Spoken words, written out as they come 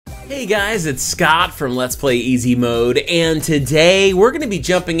Hey guys, it's Scott from Let's Play Easy Mode, and today we're going to be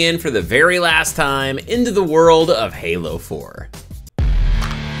jumping in for the very last time into the world of Halo 4.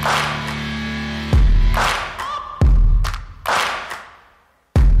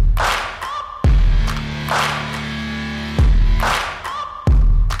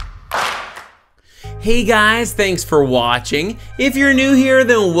 Hey guys, thanks for watching. If you're new here,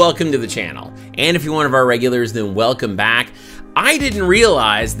 then welcome to the channel. And if you're one of our regulars, then welcome back. I didn't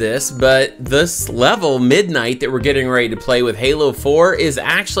realize this, but this level, Midnight, that we're getting ready to play with Halo 4 is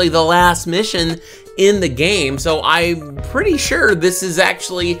actually the last mission in the game. So I'm pretty sure this is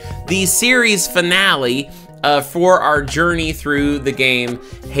actually the series finale for our journey through the game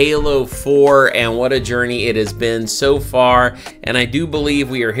Halo 4, and what a journey it has been so far. And I do believe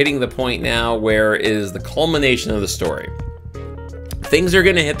we are hitting the point now where it is the culmination of the story. Things are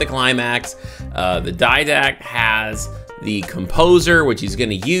going to hit the climax. The Didact has the composer, which he's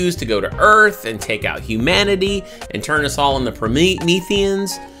going to use to go to Earth and take out humanity and turn us all into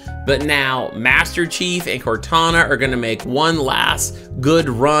Prometheans. But now Master Chief and Cortana are going to make one last good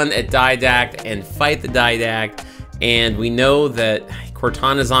run at Didact and fight the Didact. And we know that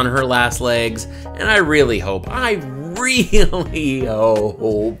Cortana's on her last legs, and I really hope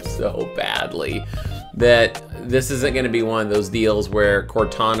so badly that this isn't going to be one of those deals where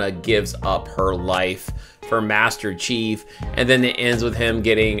Cortana gives up her life for Master Chief, and then it ends with him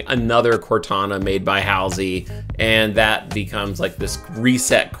getting another Cortana made by Halsey, and that becomes like this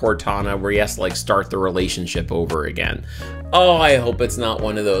reset Cortana where he has to like start the relationship over again. Oh, I hope it's not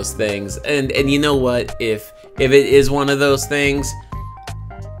one of those things. And you know what? If it is one of those things,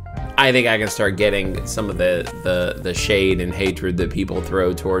 I think I can start getting some of the shade and hatred that people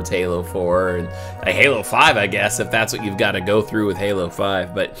throw towards Halo 4 and Halo 5, I guess, if that's what you've got to go through with Halo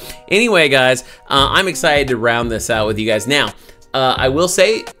 5. But anyway, guys, I'm excited to round this out with you guys. Now, I will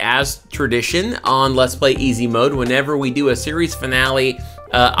say, as tradition on Let's Play Easy Mode, whenever we do a series finale,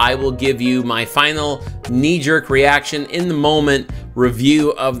 I will give you my final knee-jerk reaction, in the moment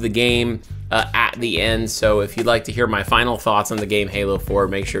review of the game at the end. So if you'd like to hear my final thoughts on the game Halo 4,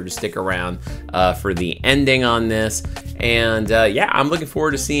 make sure to stick around for the ending on this. And yeah, I'm looking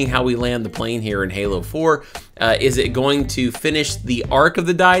forward to seeing how we land the plane here in Halo 4. Is it going to finish the arc of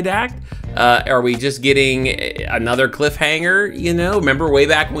the Didact? Are we just getting another cliffhanger? You know, remember way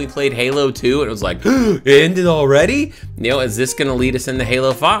back when we played Halo 2 and it was like, it ended already? You know, is this gonna lead us into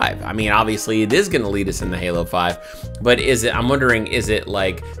Halo 5? I mean, obviously it is gonna lead us into Halo 5, but is it, I'm wondering, is it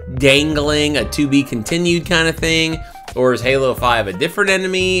like dangling a to be continued kind of thing? Or is Halo 5 a different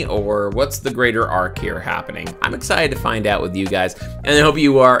enemy? Or what's the greater arc here happening? I'm excited to find out with you guys, and I hope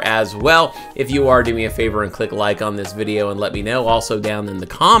you are as well. If you are, do me a favor and click like on this video and let me know. Also down in the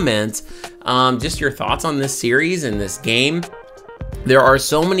comments, just your thoughts on this series and this game. There are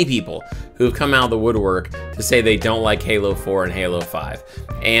so many people who have come out of the woodwork to say they don't like Halo 4 and Halo 5.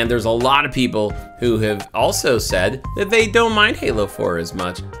 And there's a lot of people who have also said that they don't mind Halo 4 as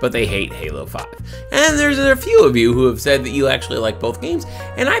much, but they hate Halo 5. And there's a few of you who have said that you actually like both games.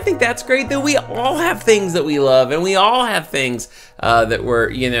 And I think that's great that we all have things that we love, and we all have things that we're,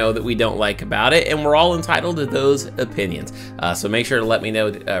 you know, that we don't like about it, and we're all entitled to those opinions. So make sure to let me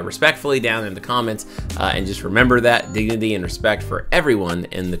know respectfully down in the comments, and just remember that dignity and respect for everyone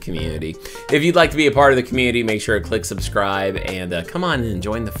in the community. If you'd like to be a part of the community, make sure to click subscribe and come on and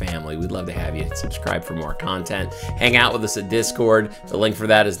join the family. We'd love to have you subscribe for more content. Hang out with us at Discord. The link for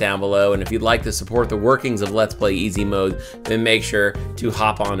that is down below. And if you'd like to support the workings of Let's Play Easy Mode, then make sure to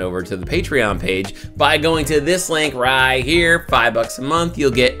hop on over to the Patreon page by going to this link right here. $5 a month,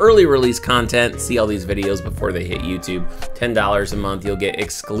 you'll get early release content, see all these videos before they hit YouTube. $10 a month, you'll get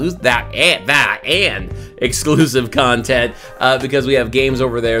exclusive and exclusive content because we have games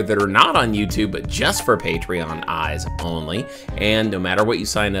over there that are not on YouTube, but just for Patreon eyes only. And no matter what you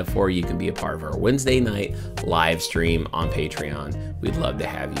sign up for, you can be a part of our Wednesday night live stream on Patreon. We'd love to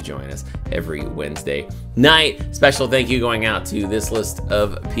have you join us every Wednesday night. Special thank you going out to this list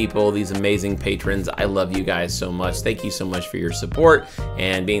of people, these amazing patrons. I love you guys so much. Thank you so much for your support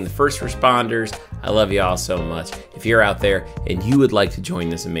and being the first responders. I love you all so much. If you're out there and you would like to join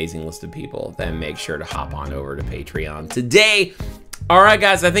this amazing list of people, then make sure to hop on over to Patreon today. All right,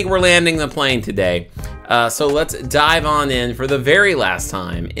 guys, I think we're landing the plane today. So let's dive on in for the very last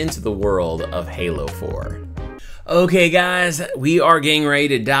time into the world of Halo 4. Okay, guys, we are getting ready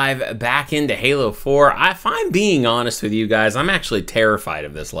to dive back into Halo 4. If I'm being honest with you guys, I'm actually terrified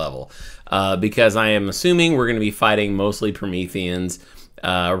of this level because I am assuming we're going to be fighting mostly Prometheans.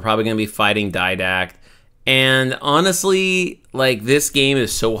 We're probably going to be fighting Didact. And honestly, like, this game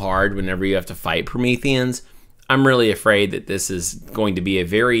is so hard whenever you have to fight Prometheans. I'm really afraid that this is going to be a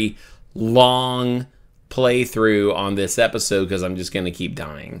very long playthrough on this episode because I'm just going to keep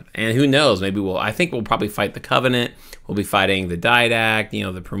dying. And who knows, maybe I think we'll probably fight the Covenant. We'll be fighting the Didact, you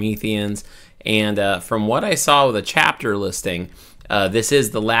know, the Prometheans. And from what I saw with the chapter listing, this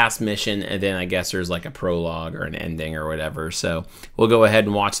is the last mission, and then I guess there's like a prologue or an ending or whatever. So we'll go ahead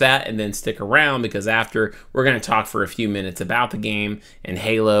and watch that and then stick around, because after we're going to talk for a few minutes about the game and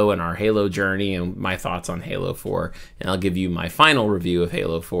Halo and our Halo journey and my thoughts on Halo 4. And I'll give you my final review of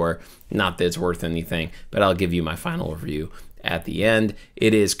Halo 4. Not that it's worth anything, but I'll give you my final review at the end.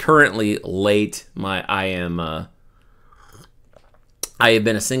 It is currently late. I have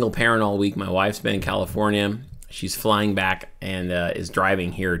been a single parent all week. My wife's been in California. She's flying back and is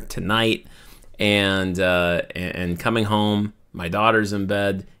driving here tonight, and coming home. My daughter's in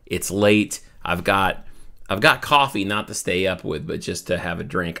bed. It's late. I've got coffee, not to stay up with, but just to have a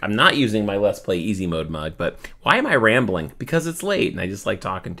drink. I'm not using my Let's Play Easy Mode mug, but why am I rambling? Because it's late, and I just like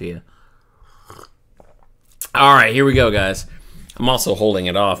talking to you. All right, here we go, guys. I'm also holding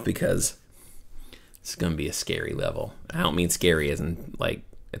it off because it's going to be a scary level. I don't mean scary as in, like,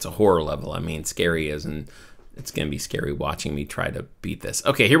 it's a horror level. I mean scary as in it's going to be scary watching me try to beat this.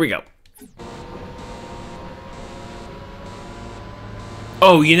 Okay, here we go.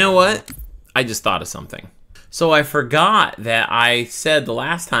 Oh, you know what? I just thought of something. So I forgot that I said the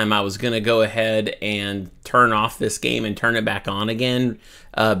last time I was going to go ahead and turn off this game and turn it back on again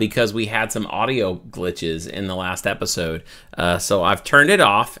because we had some audio glitches in the last episode. So I've turned it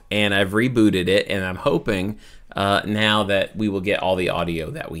off and I've rebooted it, and I'm hoping now that we will get all the audio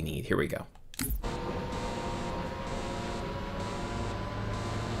that we need. Here we go.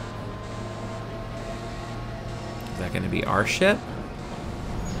 Is that going to be our ship?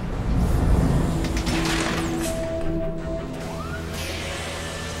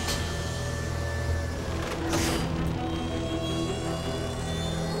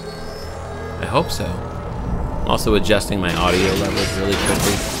 I hope so. I'm also adjusting my audio levels really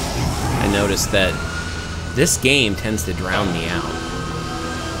quickly. I noticed that this game tends to drown me out.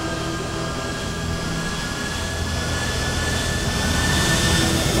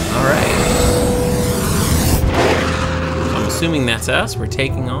 All right. I'm assuming that's us. We're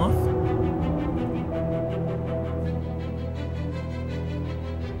taking off.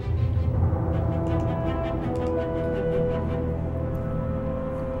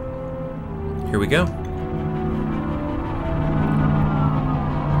 Here we go.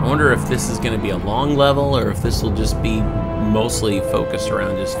 I wonder if this is going to be a long level or if this will just be mostly focused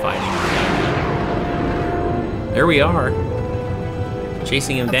around just fighting. There we are.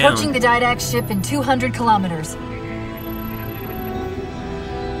 Chasing him down. Approaching the Didact ship in 200 kilometers.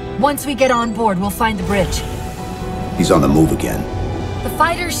 Once we get on board, we'll find the bridge. He's on the move again. The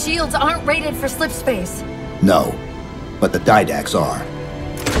fighter's shields aren't rated for slip space. No, but the Didacts are.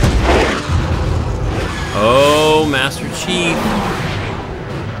 Oh, Master Chief.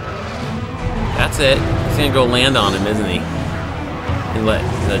 That's it. He's gonna go land on him, isn't he? And let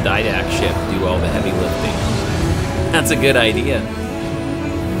the Didact ship do all the heavy lifting. That's a good idea.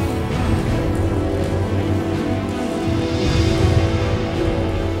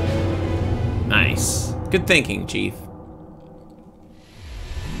 Nice. Good thinking, Chief.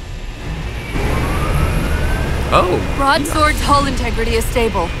 Oh. Broadsword's hull integrity is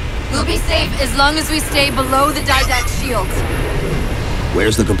stable. We'll be safe as long as we stay below the Didact shields.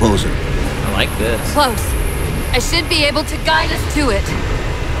 Where's the composer? I like this. Close. I should be able to guide us to it.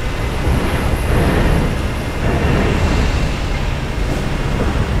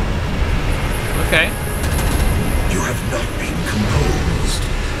 Okay. You have not been composed.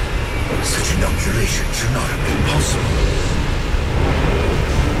 Such inoculation should not have been possible.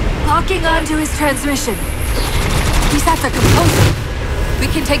 Locking onto his transmission. He's at the composer. We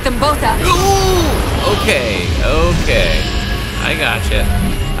can take them both out. Ooh! Okay, okay. I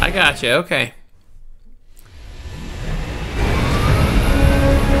gotcha, okay.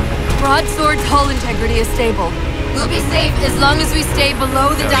 Broadsword's hull integrity is stable. We'll be safe as long as we stay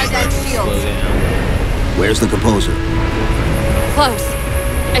below the Didact shields. Slow down. Where's the composer? Close.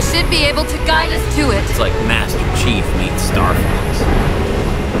 I should be able to guide us to it. It's like Master Chief meets Star Fox.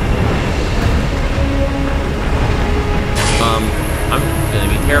 I'm gonna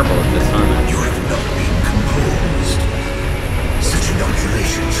be terrible at this, huh? You have not been composed. Such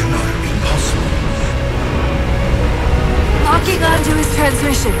inoculation should not have been possible. Locking onto his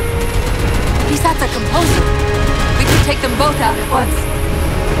transmission. He's at the composer. We can take them both out at once.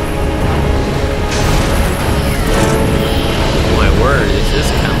 Oh my word, this is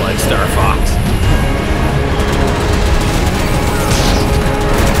kind of like Star Fox.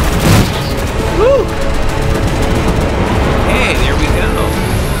 Woo!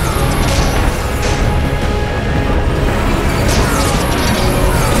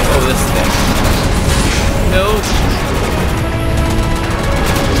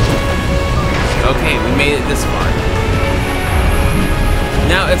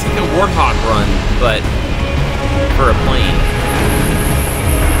 it's like a Warthog run, but for a plane.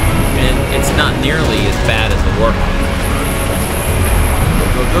 And it's not nearly as bad as the Warthog.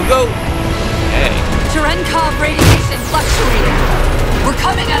 Go, go, go! Hey. Cherenkov radiation fluctuating. We're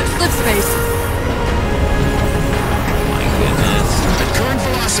coming out of slip space. My goodness. At current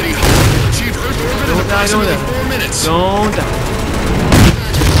velocity, achieve Earth orbit in Don't die, don't approximately die. 4 minutes. Don't die.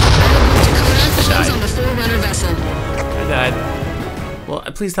 Dakota, on the Forerunner vessel. I died. Well,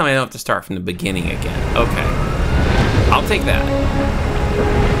 please tell me I don't have to start from the beginning again. Okay. I'll take that.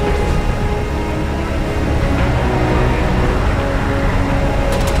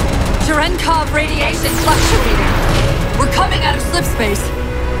 Cherenkov radiation fluctuating. We're coming out of slip space.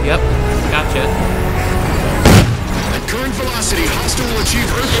 Yep. Gotcha. At current velocity, hostile will achieve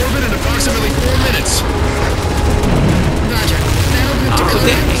Earth orbit in approximately 4 minutes. Roger. Battle Group Dakota,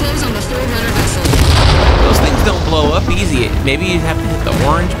 okay. close on the Forerunner vessel. Those things don't blow up easy. Maybe you'd have to hit the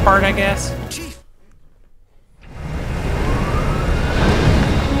orange part, I guess.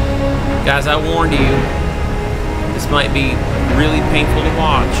 Guys, I warned you. This might be really painful to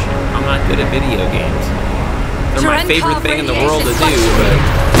watch. I'm not good at video games. They're my favorite thing in the world to do, but...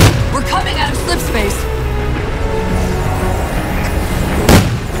 We're coming out of slip space.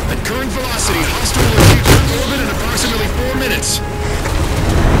 At current velocity, hostile will achieve Earth orbit in approximately 4 minutes.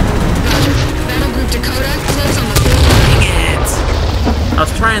 Roger. Battle Group Dakota, close on the Forerunner. I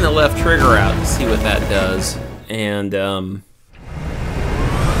was trying the left trigger out to see what that does, and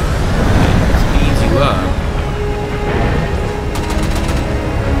speeds you up.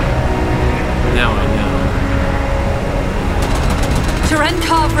 Now I know.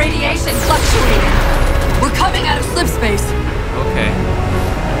 Cherenkov radiation fluctuating. We're coming out of slip space. Okay.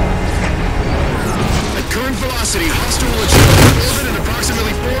 At current velocity, hostile will achieve Earth orbit in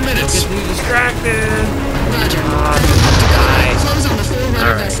approximately 4 minutes. Get me distracted. Roger. Die. Close on the Forerunner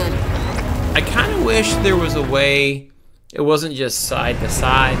All right. vessel. I kind of wish there was a way. It wasn't just side to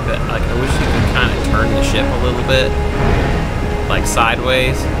side, but like I wish you could kind of turn the ship a little bit, like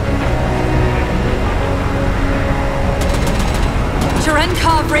sideways.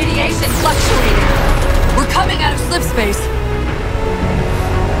 Cherenkov radiation fluctuating. We're coming out of slip space.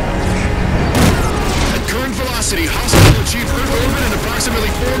 At current velocity, hostile will achieve Earth orbit in approximately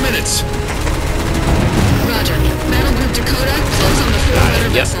 4 minutes. Roger. Battle Group Dakota, close on the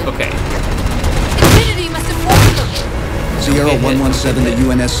Forerunner Yep. vessel. Okay. Infinity must have forced them. Sierra 117 to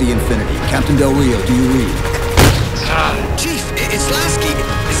UNSC Infinity. Captain Del Rio, do you read? Chief, it's Lasky.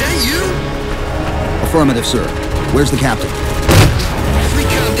 Is that you? Affirmative, sir. Where's the captain?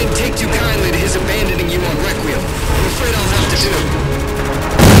 Recon didn't take too kindly to his abandoning you on Requiem. I'm afraid I'll have to do.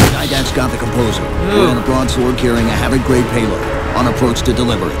 Didak's got the composer. We're on a broadsword carrying a Havoc-grade payload. On approach to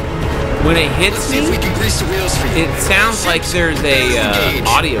deliver it. When it hits Let's see if we me, can grease the wheels for you. it sounds like there's a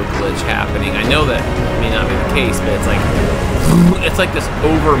audio glitch happening. I know that may not be the case, but it's like this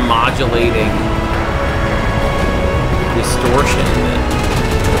over-modulating distortion.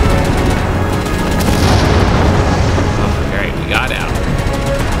 Alright, we got out.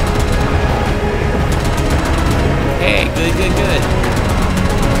 Hey, good, good, good.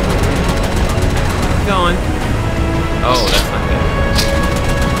 Keep going. Oh, that's not good.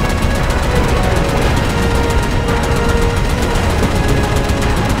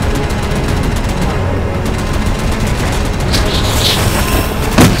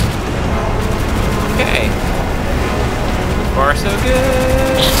 Okay. So far, so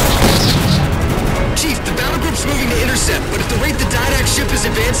good. Chief, the battle group's moving to intercept, but at the rate the Didac ship is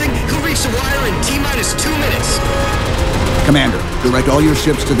advancing, he'll reach the wire in T-minus 2 minutes. Commander, direct all your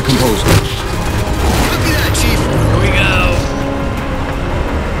ships to the composer. Copy that, Chief. Here we go.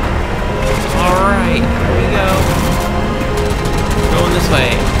 Alright, here we go. Going this way.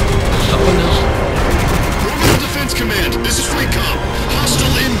 Oh no. Orbital Defense Command, this is Recon.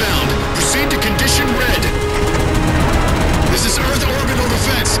 Hostile inbound. Proceed to condition red. This is Earth Orbital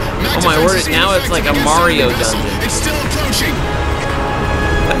Defense. Oh my word, now it's like a Mario dungeon. It's still approaching.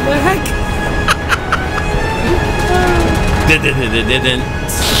 What the heck?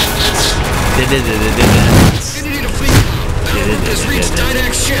 Infinity to fleet. Battle group has reached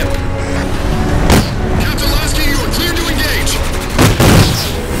Didac's ship. Captain Lasky, you are clear to engage.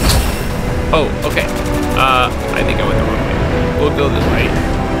 Oh, okay. I think I went the wrong way. We'll go this way.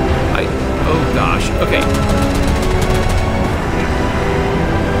 Oh gosh, okay.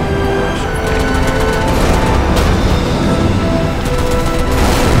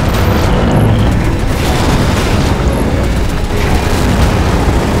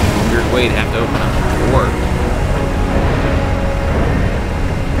 Weird way to have to open up the door.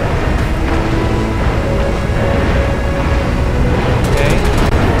 Okay.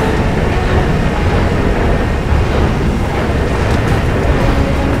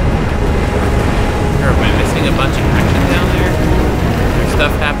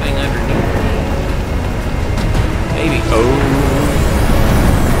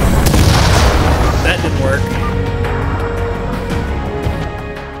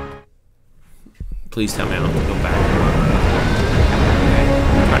 Please tell me I don't have to go back. Okay,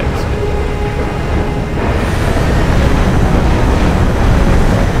 try this.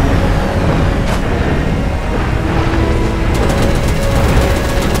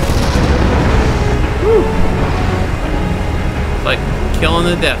 Woo. Like killing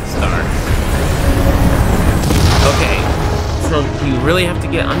the Death Star. Okay, so you really have to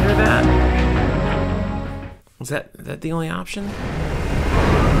get under that? Is that the only option?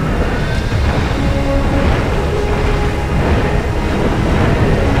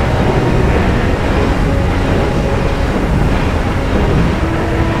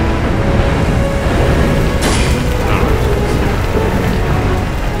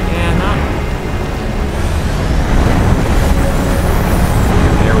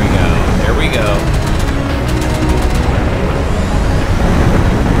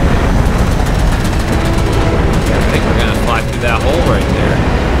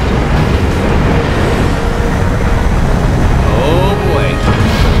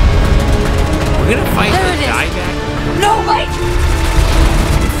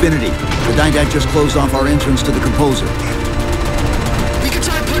 Just closed off our entrance to the composer. We could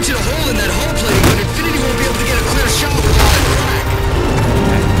try punching a hole in that hull plating, but Infinity won't be able to get a clear shot with all that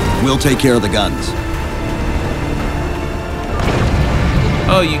crack. We'll take care of the guns.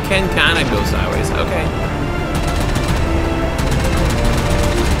 Oh, you can kind of go sideways. Okay.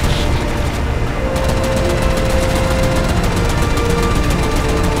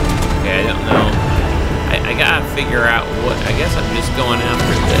 Okay, I don't know. I gotta figure out what... I guess I'm just going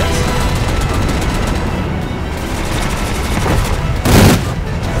after this.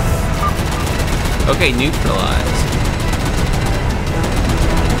 Okay, neutralized.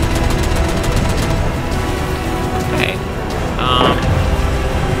 Okay.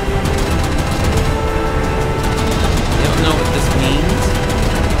 Don't know what this means.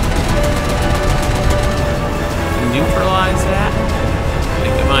 Neutralize that?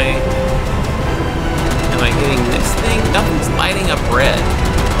 Like, am I hitting this thing? Nothing's lighting up red.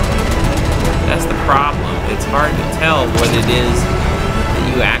 That's the problem. It's hard to tell what it is that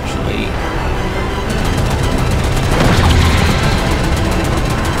you actually...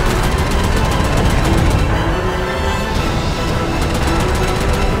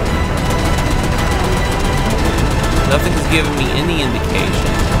 Nothing's giving me any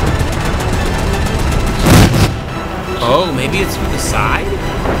indication. Oh, maybe it's from the side?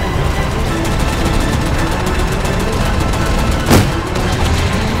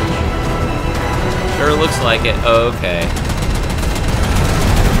 Sure looks like it. Okay.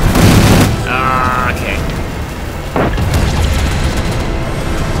 Okay.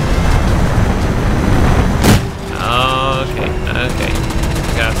 Okay.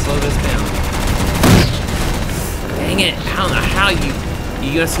 Gotta slow this down. Dang it, I don't know how you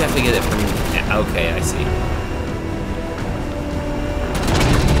just have to get it from... Okay, I see.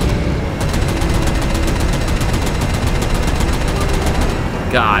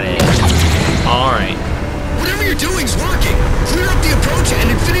 Got it. Alright. Whatever you're doing's working. Clear up the approach and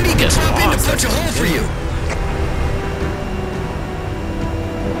Infinity can drop in to punch a hole for you.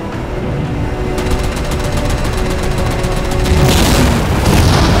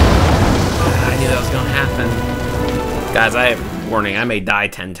 I knew that was gonna happen. Guys, I have a warning. I may die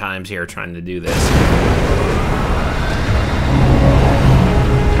 10 times here trying to do this.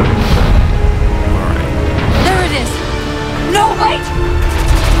 Alright. There it is! No, wait!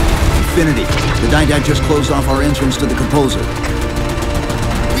 Infinity, the Didact just closed off our entrance to the composer.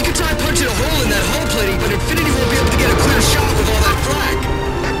 We could try punching a hole in that hull plating, but Infinity won't be able to get a clear shot with all that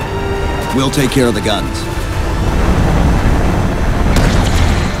flak. We'll take care of the guns.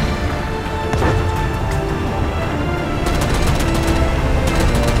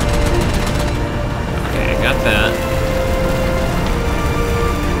 Okay, I got that.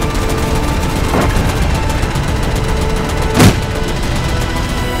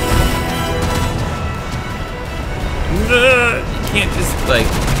 You can't just, like...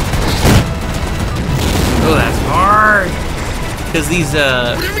 Oh, that's hard! Because these,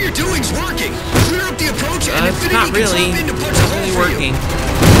 Whatever you're doing's working! Clear up the approach and it's Infinity not can really, drop in to punch a hole for working. you.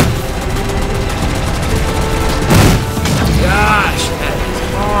 Gosh, that is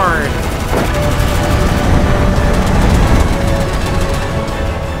hard.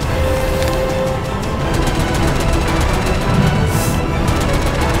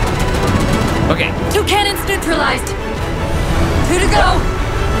 Okay. 2 cannons neutralized! 2 to go!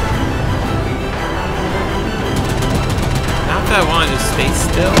 Not that I want to just stay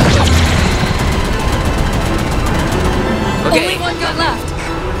still. Okay. Only 1 gun left!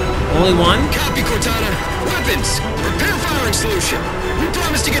 Only one? Copy, Cortana. Weapons weapons! Prepare firing solution! We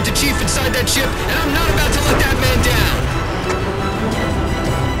promised to get the Chief inside that ship, and I'm not about to let that man down!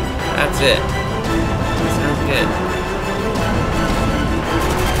 That's it. Sounds good.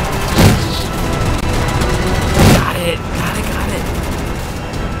 Got it. Got it.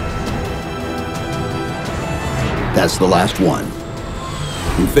 That's the last one.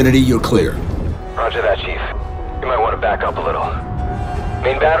 Infinity, you're clear. Roger that, Chief. You might want to back up a little.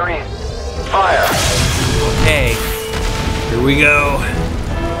 Main battery, fire! Okay. Here we go.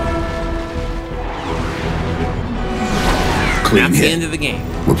 Clean That's the hit. end of the game.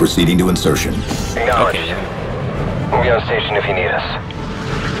 We're proceeding to insertion. Acknowledged. Okay. We'll be on station if you need us.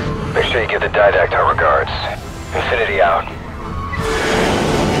 Make sure you give the Didact our regards. Infinity out.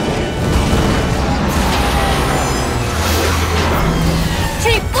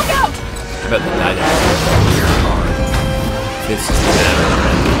 Chief, look out! I bet the Didact here hard. This is bad.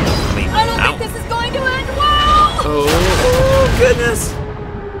 I mean, I don't ow. think this is going to end well! Oh, goodness.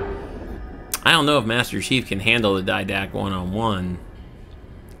 I don't know if Master Chief can handle the Didact one-on-one.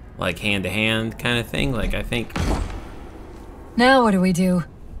 Like hand-to-hand kind of thing. Like, I think... Now what do we do?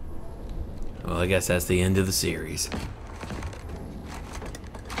 Well, I guess that's the end of the series.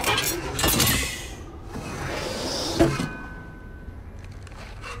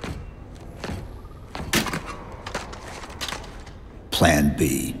 Plan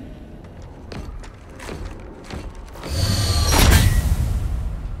B.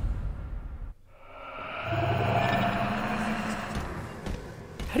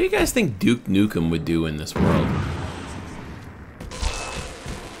 How do you guys think Duke Nukem would do in this world?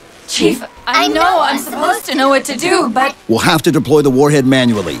 Chief, I know I'm supposed to know what to do, but We'll have to deploy the warhead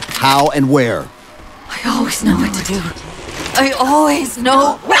manually. How and where? I always know what to do. I always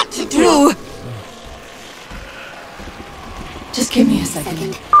know what to do. Just give me a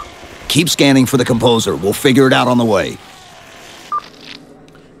second. Keep scanning for the composer. We'll figure it out on the way.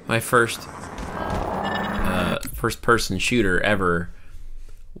 My first first-person shooter ever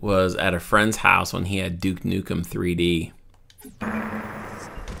was at a friend's house when he had Duke Nukem 3D.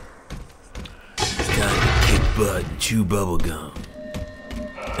 It's time to kick butt and chew bubble gum.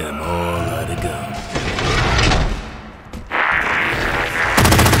 And I'm all out of gum.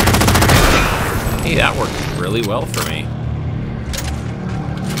 Hey, that worked really well for me.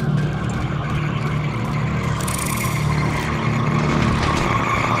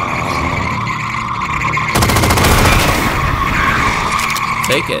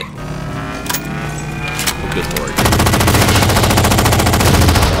 Take it. Oh, good lord.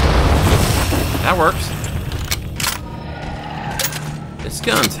 That works. This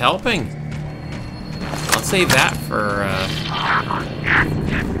gun's helping. I'll save that for,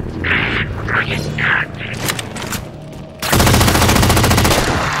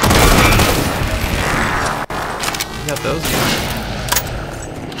 We got those guys.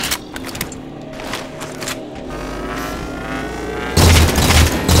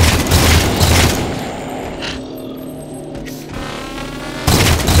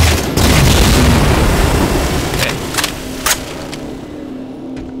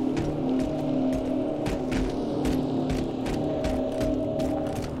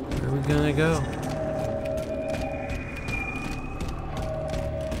 Gonna go.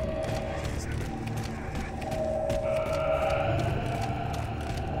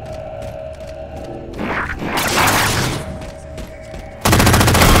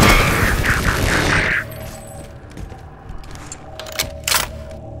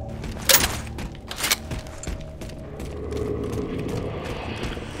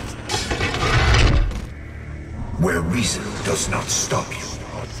 Where reason does not stop you,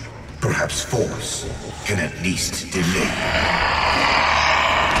 perhaps force can at least delay.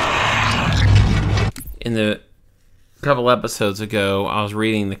 In the couple episodes ago, I was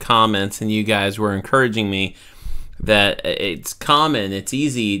reading the comments and you guys were encouraging me that it's common, it's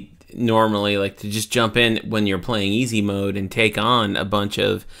easy normally like to just jump in when you're playing easy mode and take on a bunch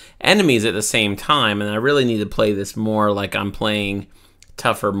of enemies at the same time, and I really need to play this more like I'm playing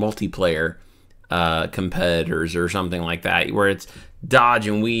tougher multiplayer competitors or something like that, where it's dodge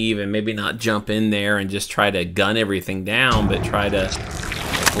and weave and maybe not jump in there and just try to gun everything down, but try to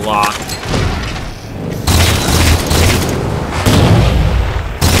block.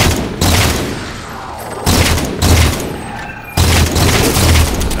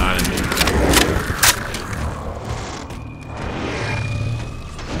 Got him.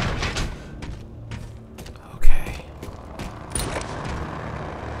 Okay.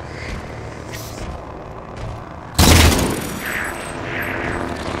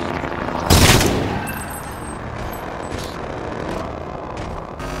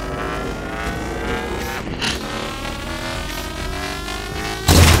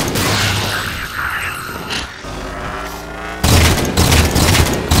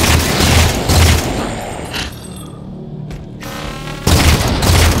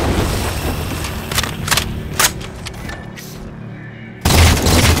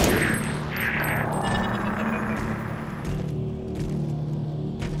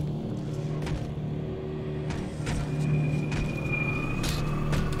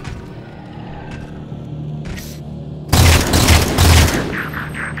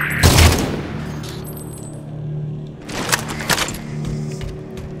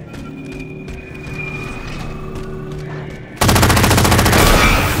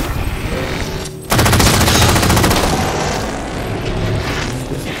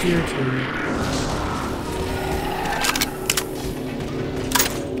 here too.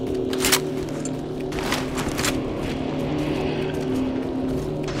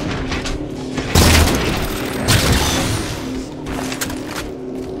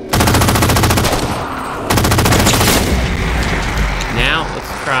 Now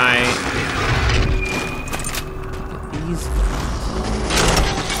let's try these.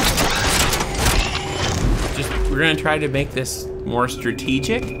 We're gonna try to make this more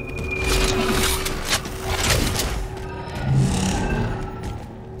strategic.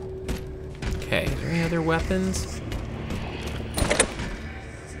 Okay, are there any other weapons? Do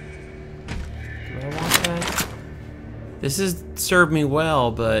I want that? This has served me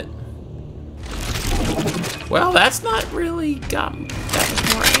well, but... Well, that's not really got that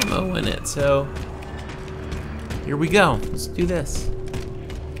much more ammo in it, so... Here we go, let's do this.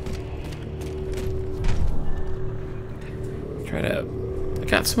 I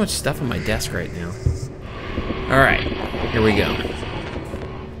got so much stuff on my desk right now. All right, here we go.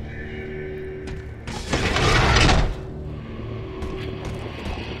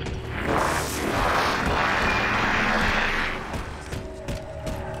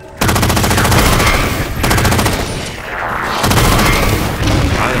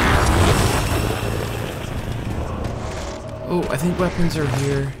 Oh, I think weapons are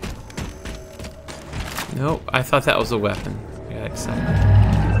here. Nope, I thought that was a weapon. I got excited.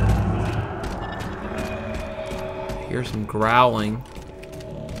 I hear some growling.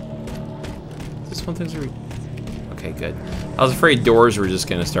 Is this one things are... Okay, good. I was afraid doors were just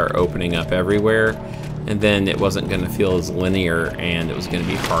gonna start opening up everywhere, and then it wasn't gonna feel as linear, and it was gonna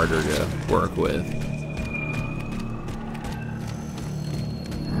be harder to work with.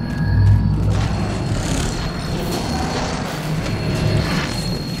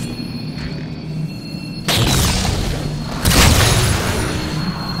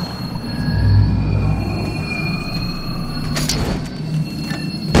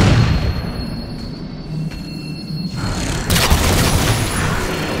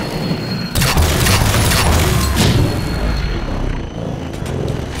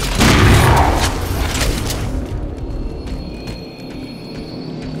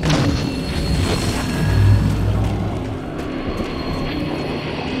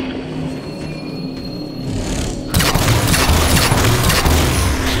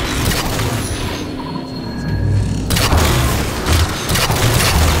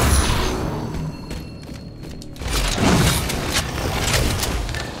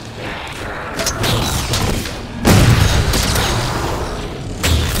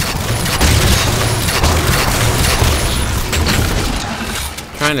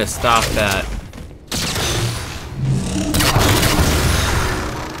 Trying to stop that.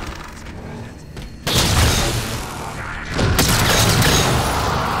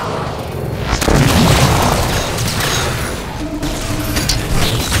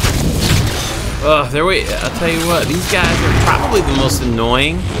 Oh, there we. I'll tell you what. These guys are probably the most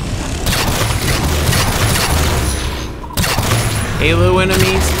annoying Halo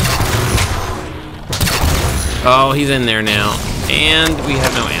enemies. Oh, he's in there now. And we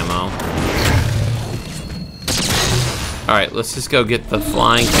have no ammo. Alright, let's just go get the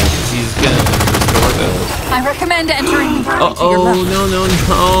flying thing, because he's gonna restore those. I recommend entering the room to your Oh, left. no.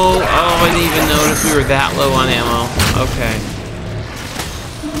 Oh, I didn't even notice we were that low on ammo. Okay.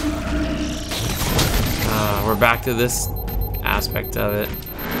 We're back to this aspect of it.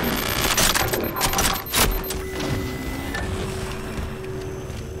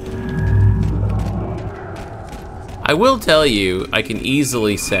 I will tell you, I can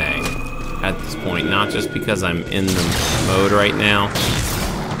easily say, at this point, not just because I'm in the mode right now,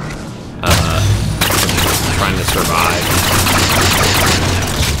 trying to survive,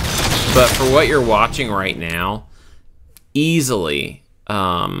 but for what you're watching right now, easily,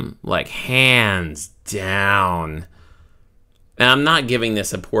 like hands down, and I'm not giving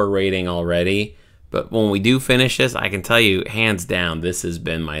this a poor rating already, but when we do finish this, I can tell you, hands down, this has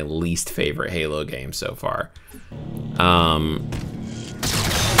been my least favorite Halo game so far. To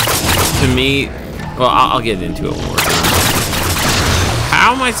me, well, I'll get into it more.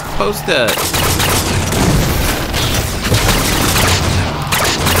 How am I supposed to...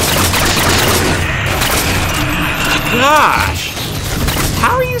 Gosh!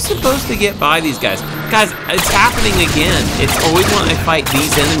 How are you supposed to get by these guys? Guys, it's happening again. It's always when I fight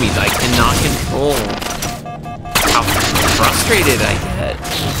these enemies, I cannot control how frustrated I get.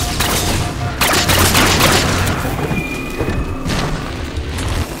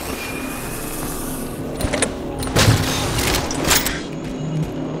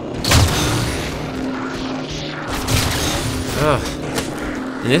 Ugh.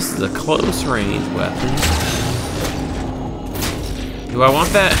 And this is a close range weapon. Do I want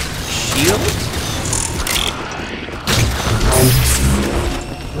that shield?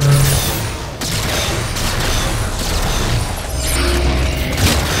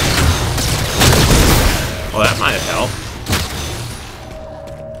 Well, that might have helped.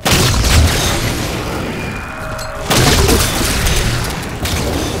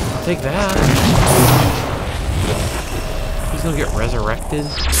 I'll take that. He's gonna get resurrected.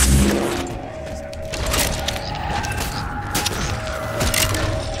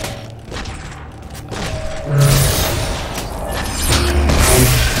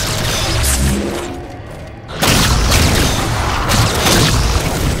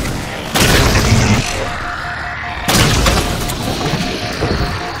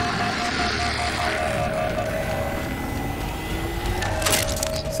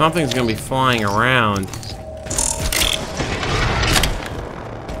 Something's gonna be flying around.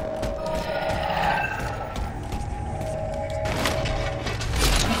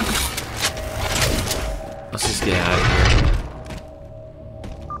 Let's just get out of here.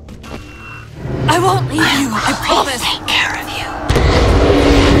 I won't leave you, I promise. Take care of you.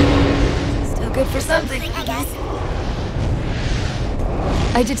 Still good for something, I guess.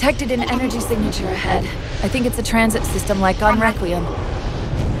 I detected an energy signature ahead. I think it's a transit system like on Requiem.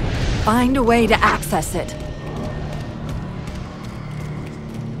 Find a way to access it.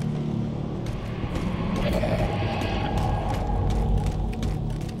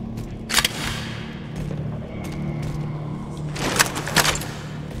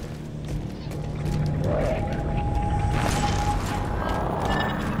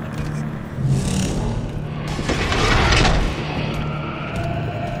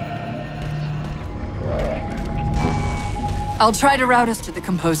 I'll try to route us to the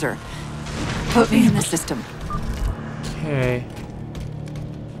composer. Put me in the system. Okay.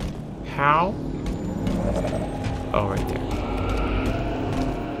 How? Oh, right there.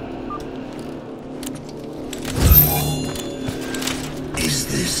 Is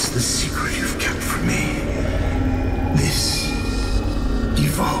this the secret you've kept from me? This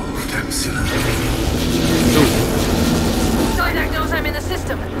evolved Amsilla? Didac knows I'm in the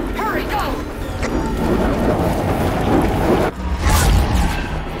system. Hurry, go!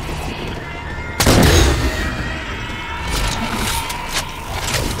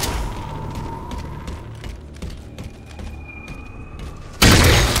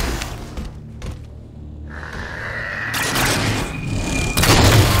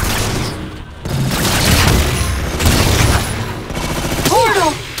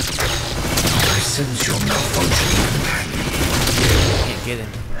 Since your malfunctioning companion, Can't get in.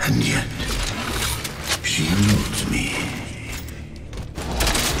 and yet she eludes me.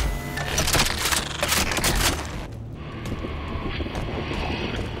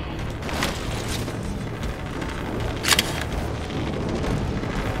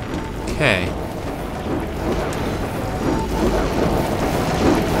 Okay.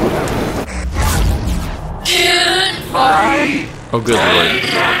 Oh, good lord.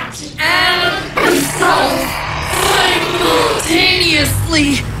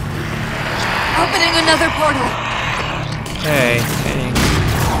 Simultaneously! Opening another portal. Okay.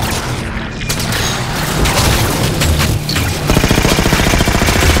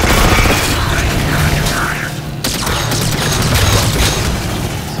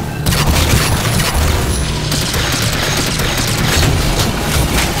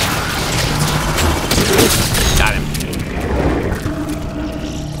 Got him.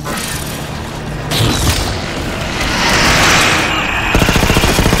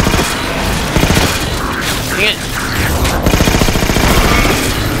 Dang it.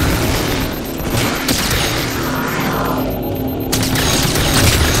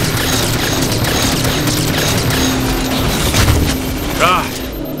 God.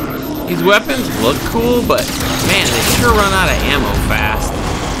 These weapons look cool, but man, they sure run out of ammo fast.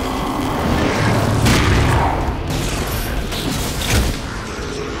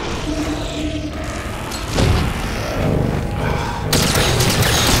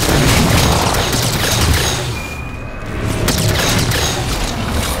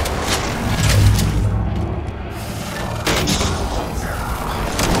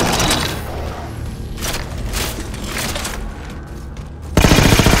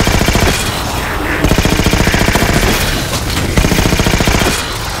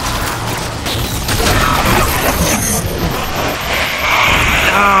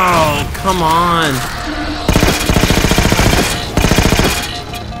 Come on.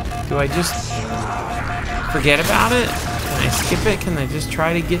 Do I just forget about it? Can I skip it? Can I just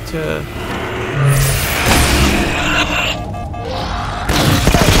try to get to...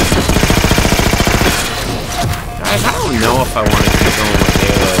 don't know if I want to keep going with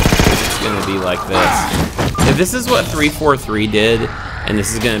Halo. It's gonna be like this. If this is what 343 did, and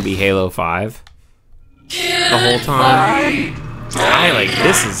this is gonna be Halo 5 the whole time,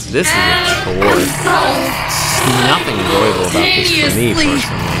 this is a chore. There's nothing enjoyable about this for me personally.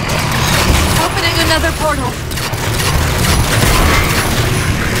 Opening another portal.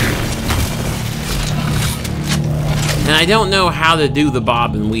 And I don't know how to do the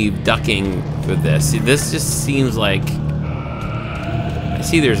bob and weave ducking for this. See, this just seems like... I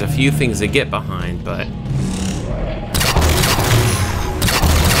see there's a few things to get behind, but...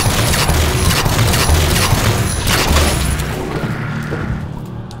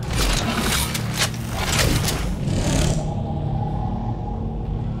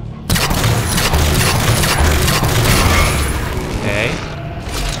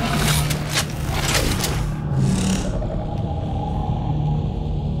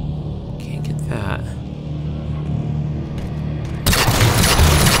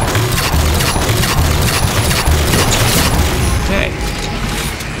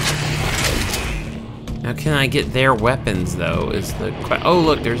 Can I get their weapons, though, is the question. Oh,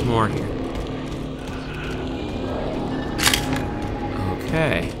 look, there's more here.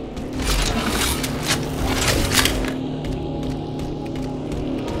 Okay.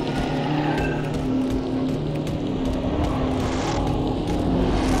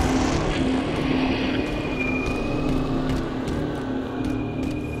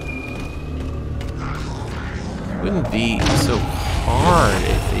 It wouldn't be so hard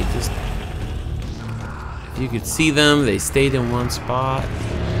if they just... You could see them, they stayed in one spot.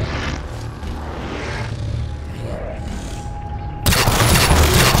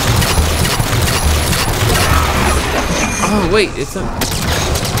 Oh, wait, it's a...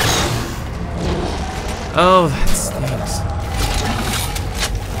 Oh, that stinks.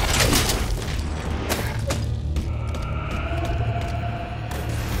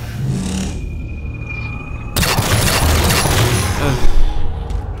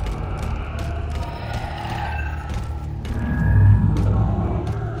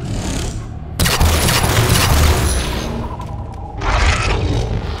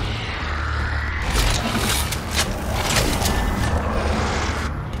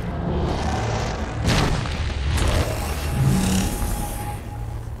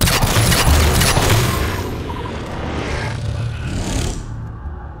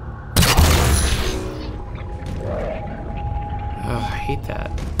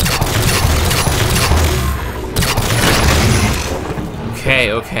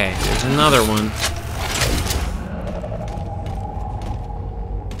 Okay, there's another one.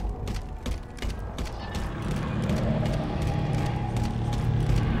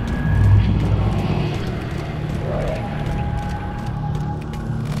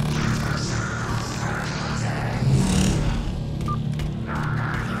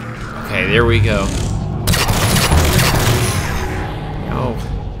 Okay, there we go. Oh.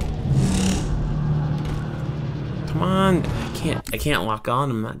 Come on. I can't lock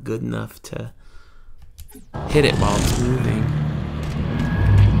on. I'm not good enough to hit it while it's moving.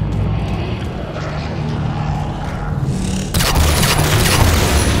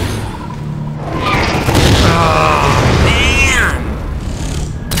 Oh man!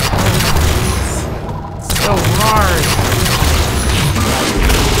 It's so hard.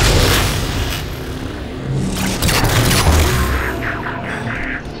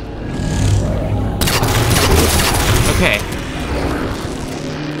 Okay.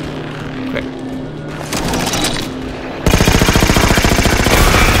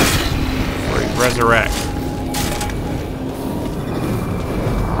 Resurrect.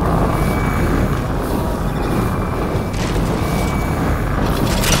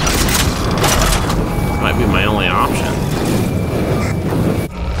 Might be my only option.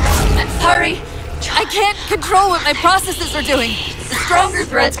 Hurry! I can't control what my processes are doing. The stronger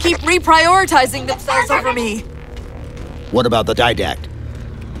threads keep reprioritizing themselves over me. What about the didact?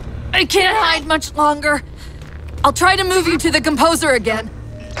 I can't hide much longer. I'll try to move you to the composer again.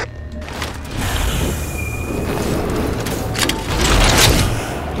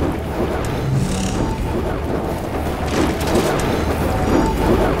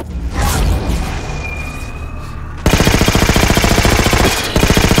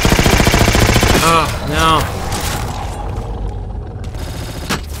 Oh, no.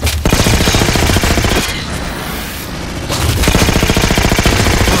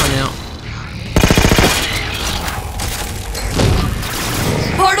 Come on now.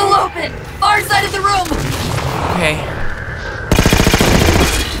 Portal open! Far side of the room! Okay.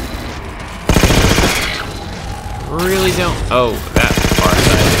 Really don't... Oh, that far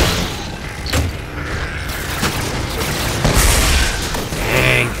side.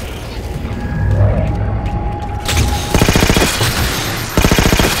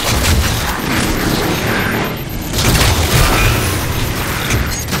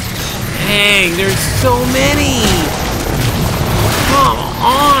 Dang, there's so many. Come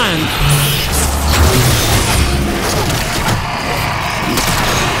on.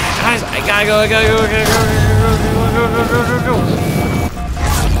 Guys, I gotta go, I gotta go, I gotta go.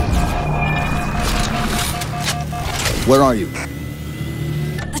 Where are you?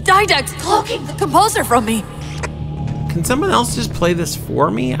 The Didact's cloaking the composer from me. Can someone else just play this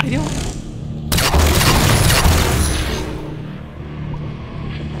for me? I don't...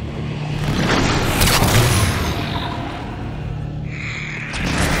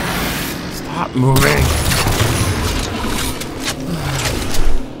 Stop moving.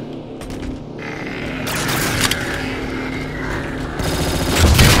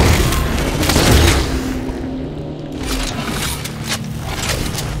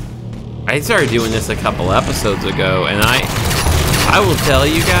 I started doing this a couple episodes ago, and I will tell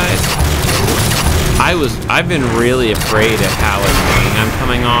you guys, I've been really afraid of how annoying I'm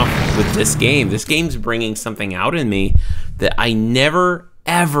coming off with this game. This game's bringing something out in me that I never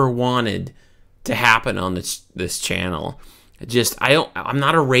ever wanted to happen on this channel. I'm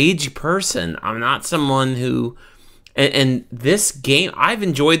not a rage person. I'm not someone who, and this game, I've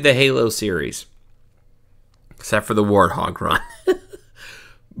enjoyed the Halo series, except for the Warthog run,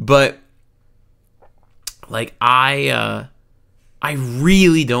 but. Like, I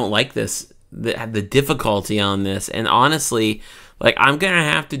really don't like this, the difficulty on this. And honestly, like, I'm going to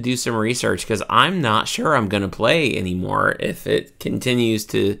have to do some research because I'm not sure I'm going to play anymore if it continues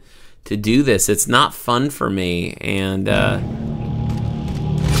to do this. It's not fun for me. And,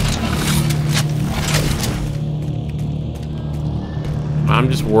 I'm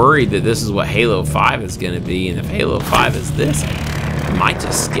just worried that this is what Halo 5 is going to be. And if Halo 5 is this, I might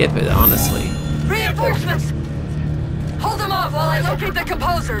just skip it, honestly. Reinforcements! Hold them off while I locate the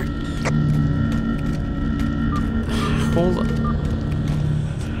composer! Hold on.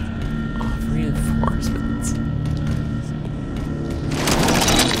 Oh, reinforcements.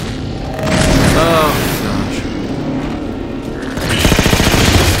 Oh, gosh.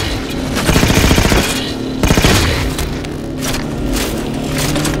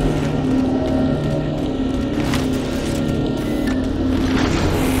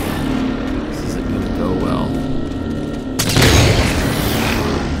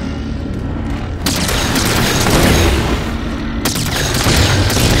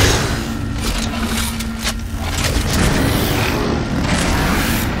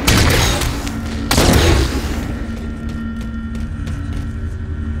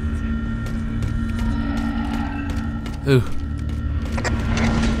 Ooh.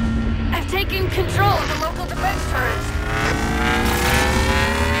 I've taken control of the local defense turrets.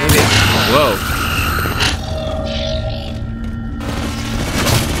 Whoa.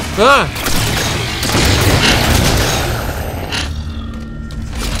 Ah!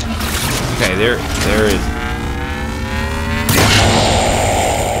 Okay, there is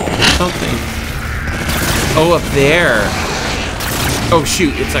something. Oh, up there. Oh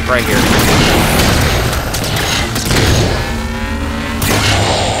shoot, it's like right here.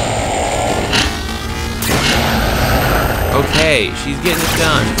 Okay, she's getting it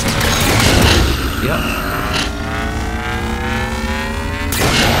done. Yep.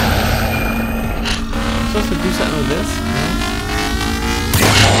 I'm supposed to do something with this?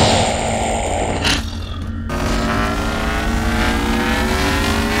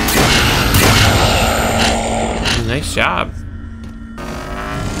 No? Nice job.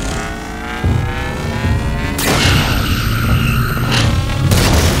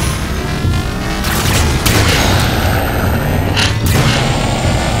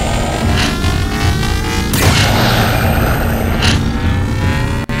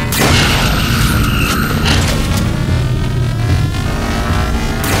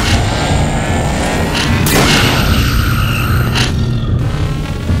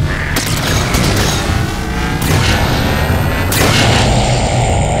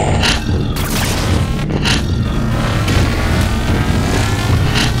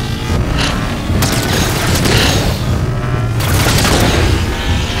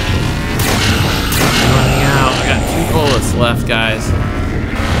 Left, guys.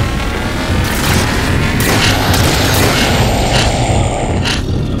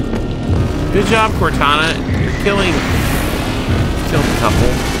 Good job, Cortana. You're killing a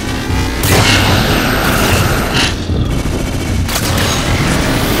couple.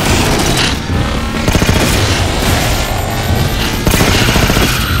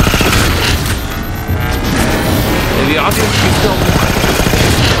 Maybe also you kill more.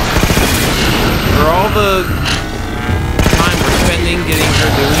 For all the getting her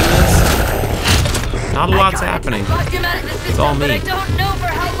doing this. Not a lot's happening. It's all me. But I don't know for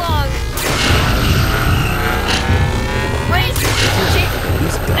how long.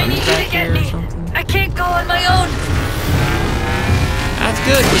 I need you to get me. I can't go on my own. That's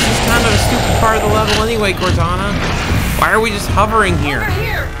good. This is kind of a stupid part of the level anyway, Cortana. Why are we just hovering here? Over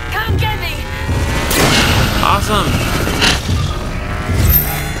here. Come get me. Awesome.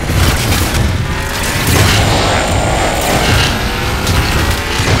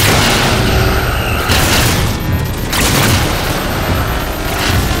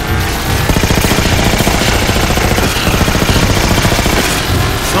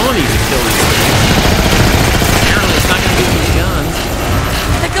 Someone needs to kill these things. Apparently it's not going to be these guns.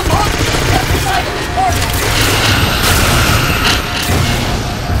 The composer is inside of this portal.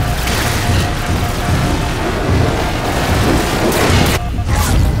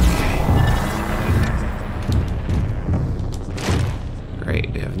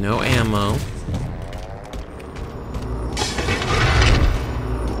 Great, we have no ammo.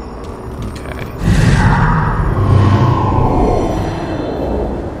 Okay.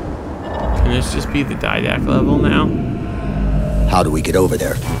 Can this just be the Didac level now? How do we get over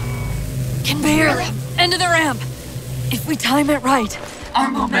there? Can barely. End of the ramp. If we time it right, our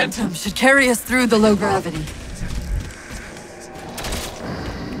momentum should carry us through the low gravity.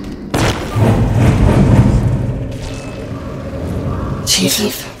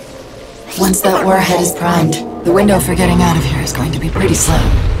 Chief, once that warhead is primed, the window for getting out of here is going to be pretty slim.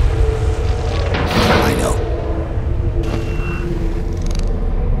 I know.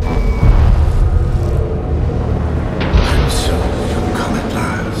 And so you come at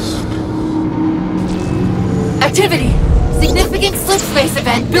last. Activity! Significant slip space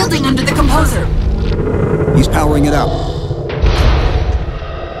event building under the composer. He's powering it up.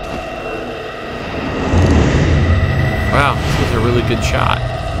 Wow, this was a really good shot.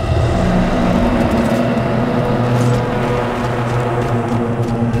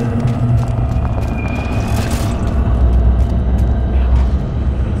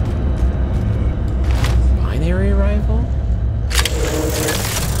 Binary rifle?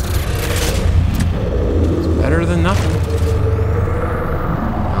 It's better than nothing.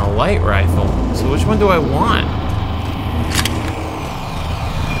 A light rifle. So which one do I want?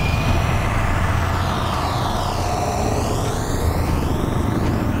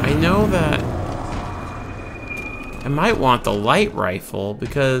 I know that I might want the light rifle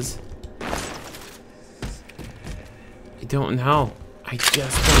because I don't know. I just don't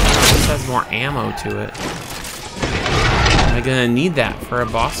know. This has more ammo to it. Am I gonna need that for a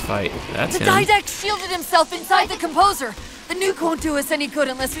boss fight? That's The him. Didac shielded himself inside the composer. The nuke won't do us any good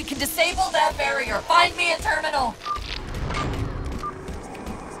unless we can disable that barrier. Find me a terminal.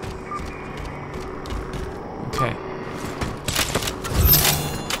 Okay.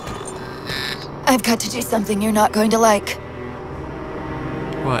 I've got to do something you're not going to like.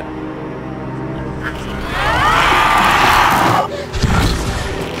 What?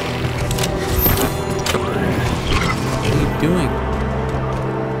 What are you doing?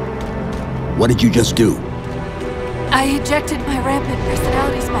 What did you just do? I ejected my rampant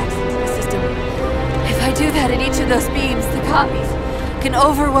personality specs into the system. If I do that in each of those beams, the copies can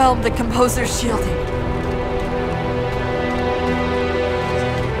overwhelm the composer's shielding.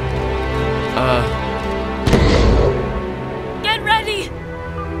 Get ready!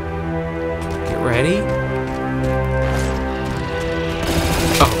 Get ready?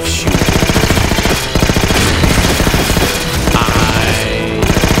 Oh, shoot.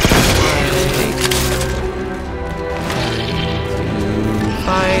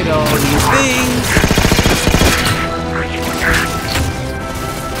 Fight all these things.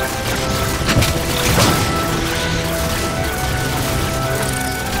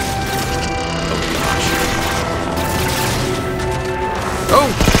 Oh!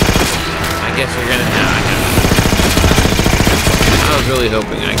 I guess you're gonna have. I was really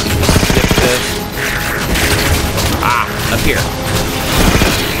hoping I could just skip this. Ah, up here.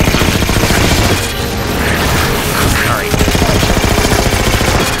 Sorry.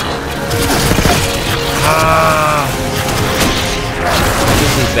 Ah,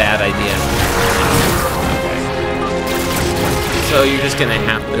 this is a bad idea. Okay. So you're just gonna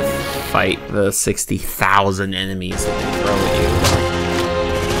have to fight the 60,000 enemies that they throw at you.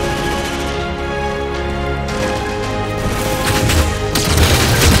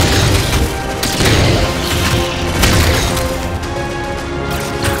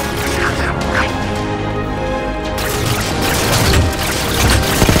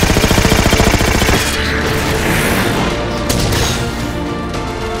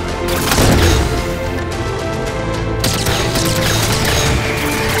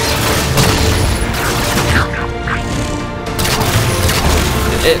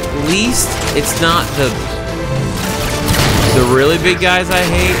 At least it's not the The really big guys I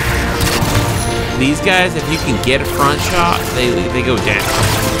hate. These guys, if you can get a front shot, they go down.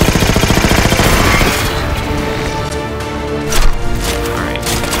 Alright.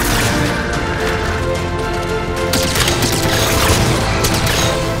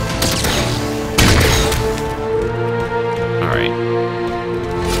 Alright.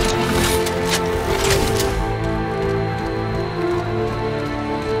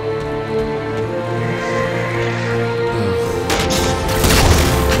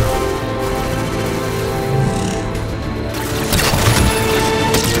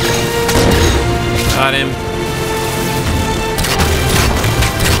 Got him.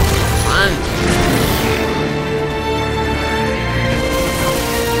 Run.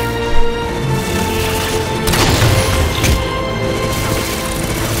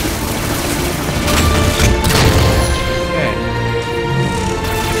 Okay.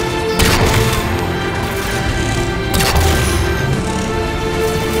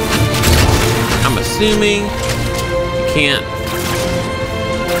 I'm assuming you can't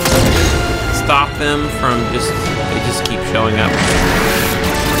stop them from they just keep showing up.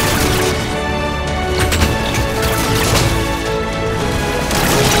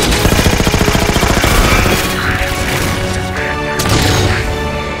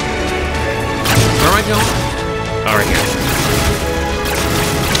 Where am I going? Oh, right here.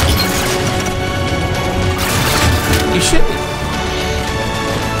 You shouldn't.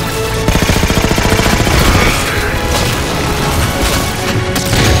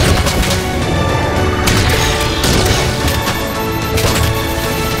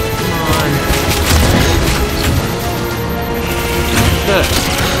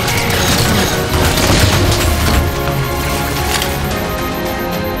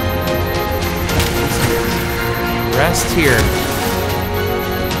 Rest here.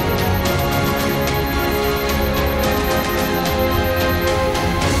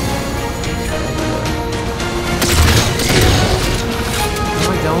 Where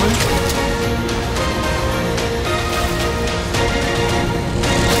am I going?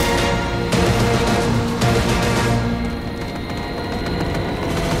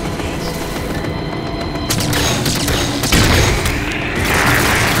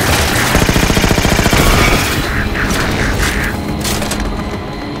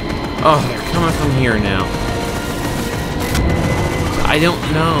 Oh, they're coming from here now. I don't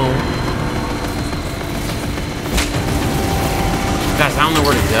know. Guys, I don't know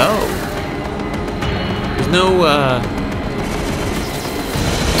where to go. There's no,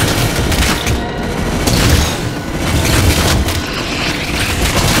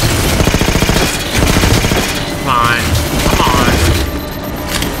 Come on. Come on.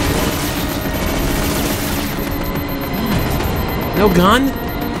 No gun?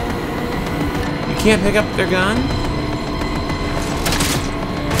 Can't pick up their gun?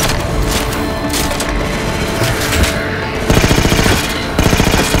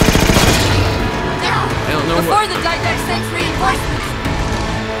 I don't know. Before the Didact sends reinforcements.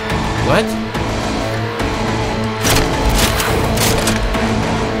 What?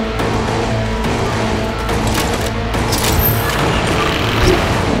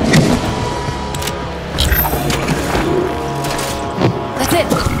 That's it.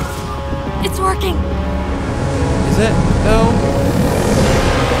 It's working. Is it, though?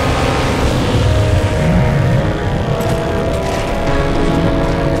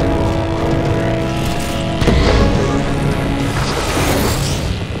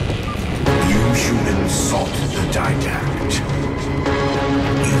 You humans sought the Didact.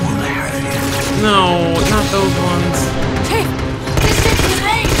 You will have it. No, not those ones. Chief, this ship's in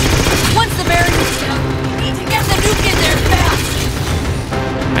range. Once the barrier is down, we need to get the nuke in there fast.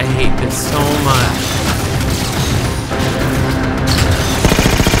 I hate this so much.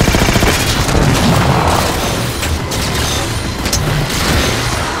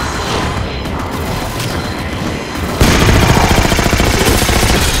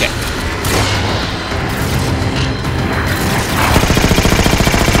 Okay.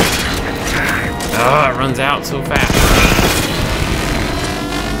 Oh, it runs out so fast.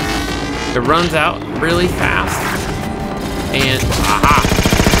 It runs out really fast. And aha!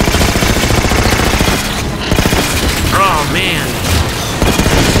 Oh man!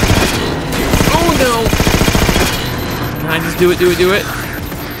 Oh no! Can I just do it?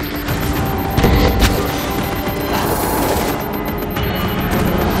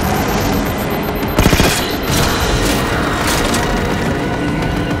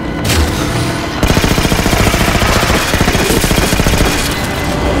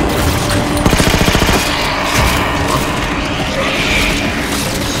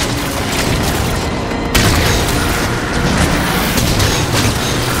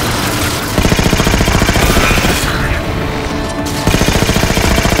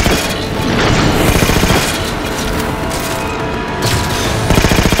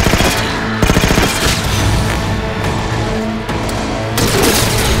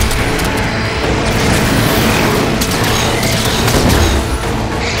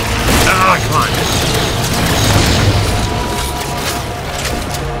 God, come on.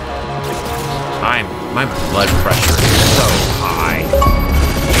 My blood pressure is so high.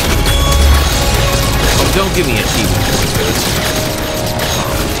 Oh, don't give me achievement points.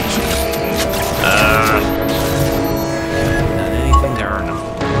 Done anything there or no?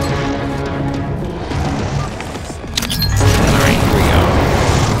 Alright, here we go.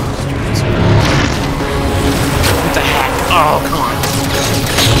 What the heck? Oh, come on.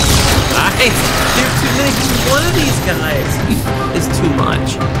 Nice! There's too many. One of these guys is too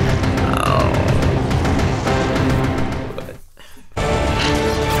much. Oh.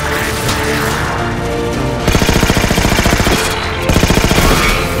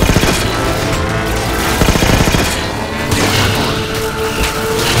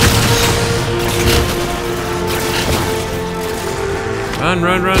 Run,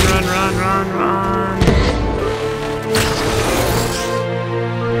 run, run, run, run, run, run.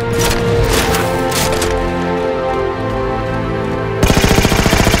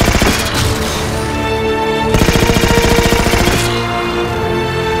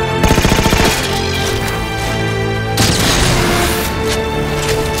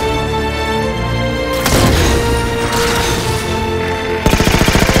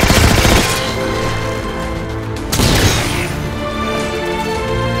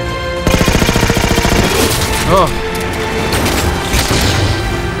 Oh.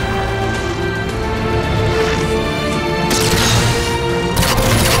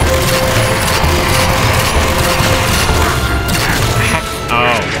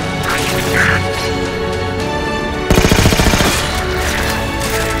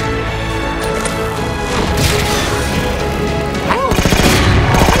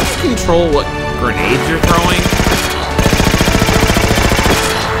 Control what grenades you're throwing?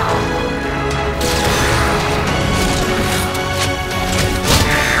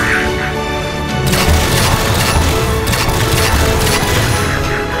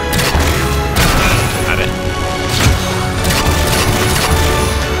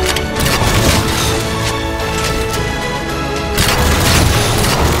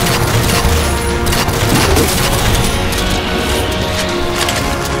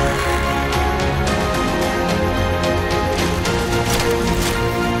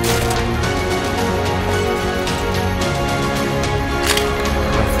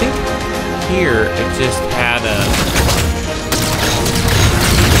 Here, it just had a...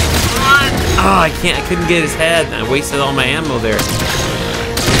 Oh, I couldn't get his head. I wasted all my ammo there.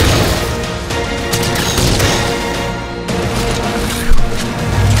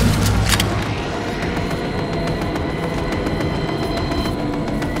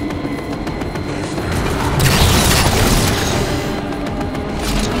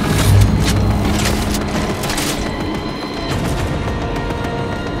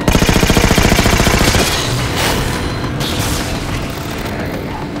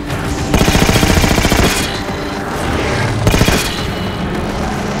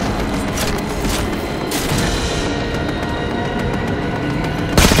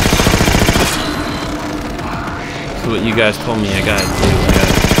 What you guys told me I gotta do.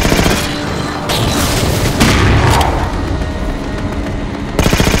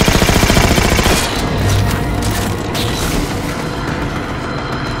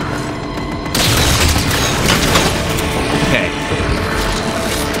 Okay.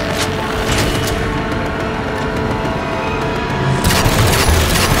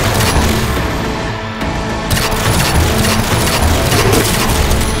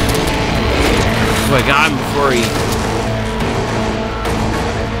 So I got him before he...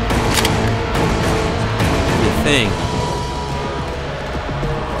 thing.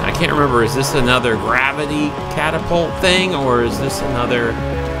 I can't remember, is this another gravity catapult thing, or is this another...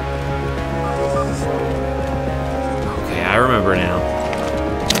 Okay, I remember now.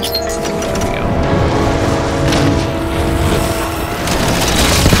 There we go.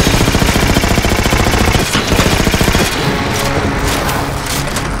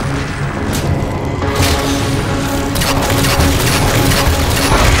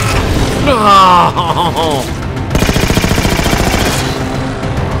 Oh!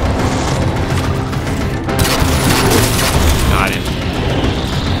 Got him.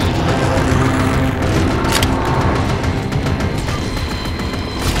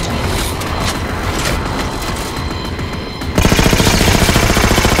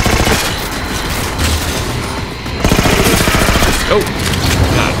 Oh!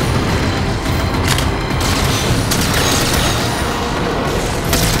 Got him.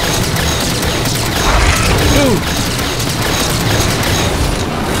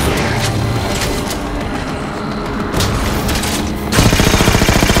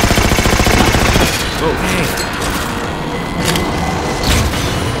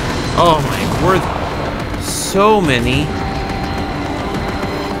 Oh my word. So many.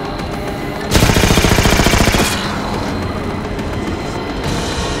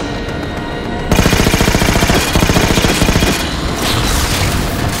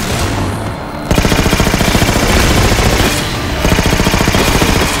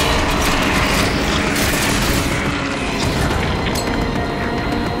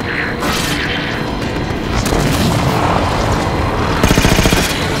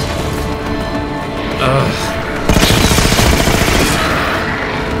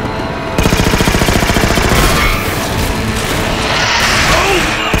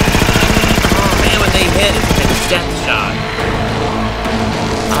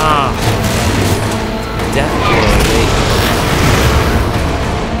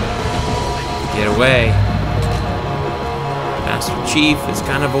 Chief is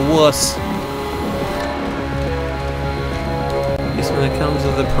kind of a wuss. At least when it comes to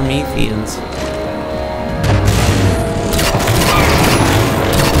the Prometheans.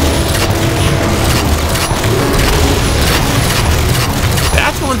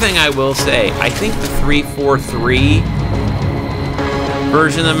 That's one thing I will say. I think the 343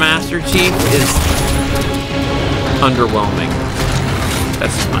 version of Master Chief is underwhelming.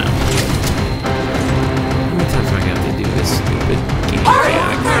 That's just my own. How many times am I gonna have to do this stupid game?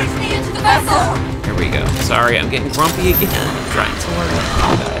 Into the vessel! Here we go. Sorry, I'm getting grumpy again. I'm trying so hard to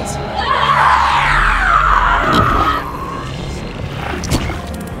apologize.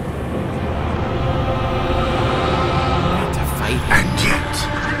 I have to fight him. And yet,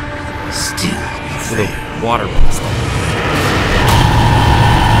 still With a water pistol.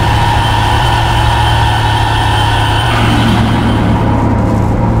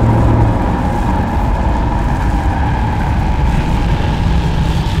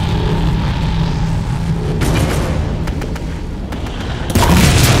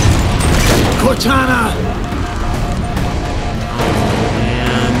 Cortana! Oh,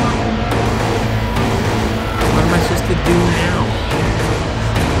 man. What am I supposed to do now?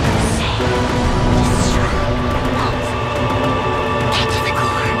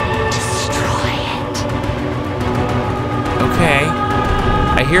 Okay.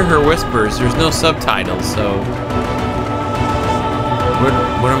 I hear her whispers. There's no subtitles, so... What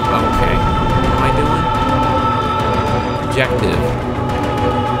am... Okay. What am I doing? Objective.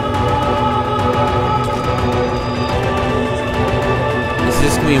 Is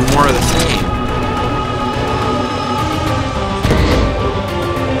this gonna be more of the same?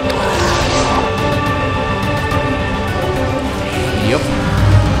 Yep.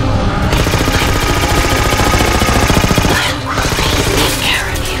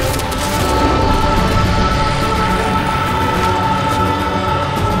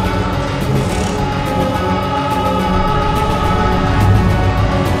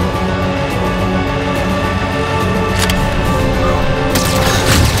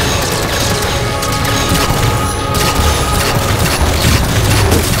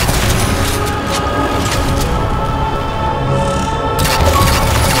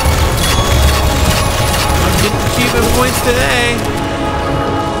 Points today.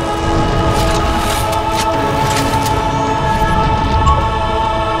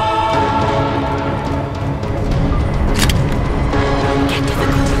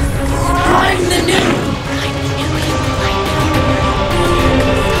 Prime the nuke!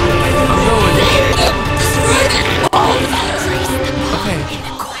 I'm going. Okay.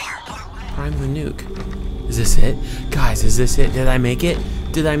 Prime the nuke. Is this it? Guys, is this it? Did I make it?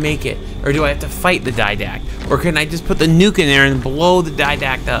 Did I make it? Or do I have to fight the Didact? Or can I just put the nuke in there and blow the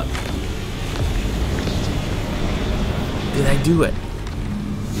Didact up? Did I do it?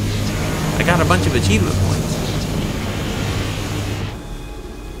 I got a bunch of achievement points.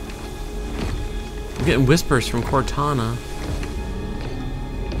 I'm getting whispers from Cortana.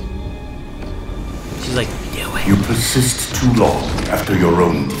 She's like, do it. You persist too long after your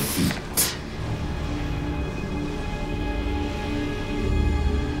own defeat.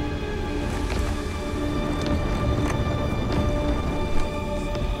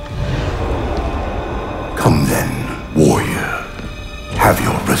 Come then, warrior. Have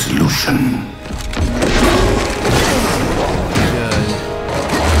your resolution.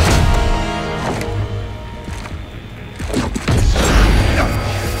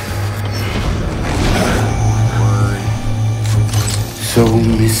 So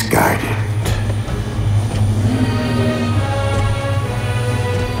misguided.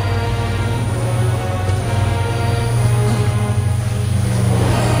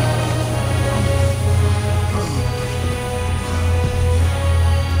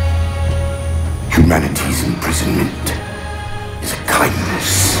 Humanity's imprisonment is a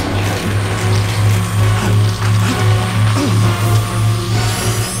kindness.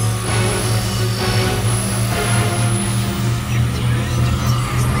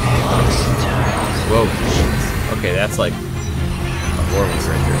 Whoa. Okay, that's like a warless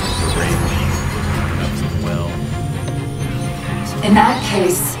right there for range. Well. In that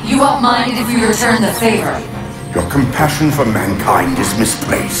case, you won't mind if we return the favor. Your compassion for mankind is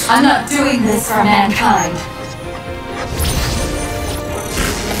misplaced. I'm not doing this for mankind.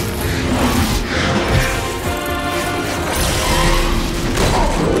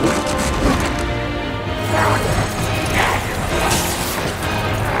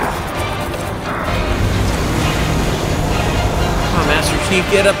 Come on, Master Chief,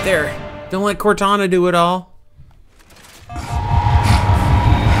 get up there. Don't let Cortana do it all.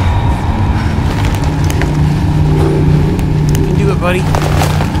 Do it, buddy.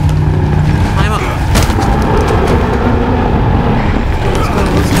 Climb up. Let's go,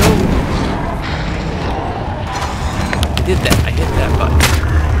 let's go. I did that. I hit that button.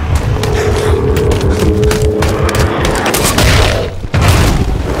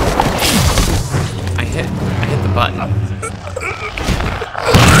 I hit the button. I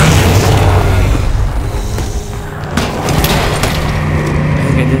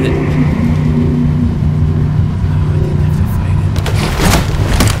think I did it.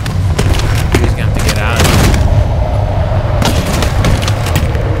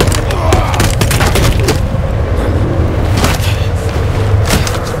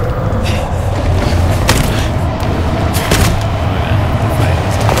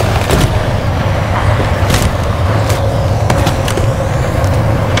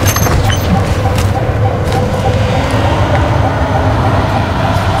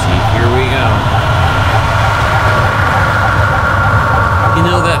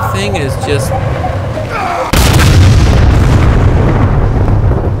 Is just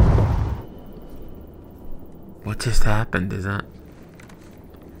what just happened? Is that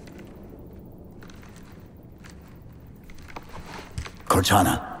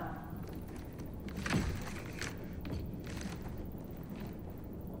Cortana?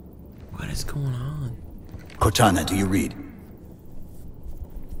 what is going on? Cortana, do you read?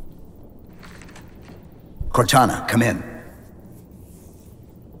 Cortana, come in.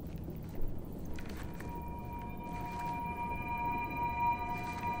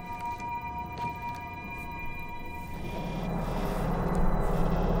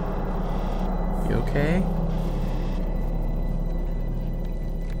 Okay.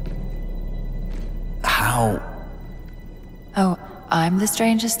 How? Oh, I'm the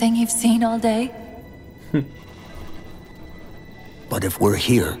strangest thing you've seen all day? But if we're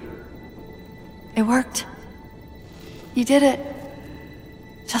here, It worked. You did it.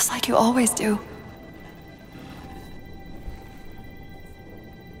 Just like you always do.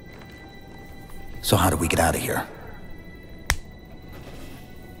 so how do we get out of here?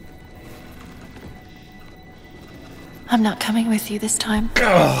 I'm not coming with you this time.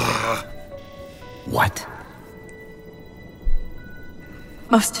 What?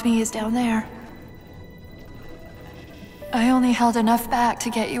 Most of me is down there. I only held enough back to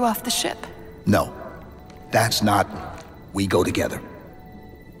get you off the ship. No. That's not... We go together.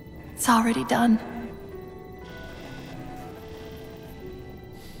 It's already done.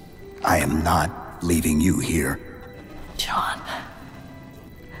 I am not leaving you here. John.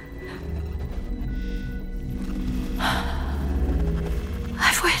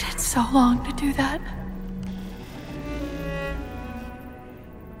 I've waited so long to do that.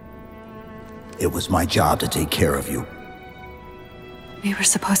 It was my job to take care of you. We were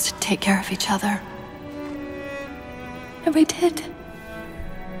supposed to take care of each other. And we did.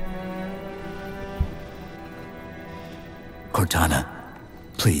 Cortana,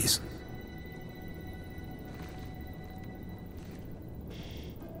 please.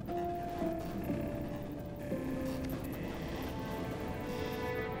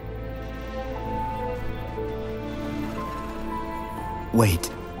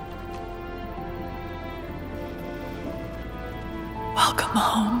 Wait. Welcome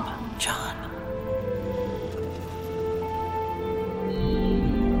home, John.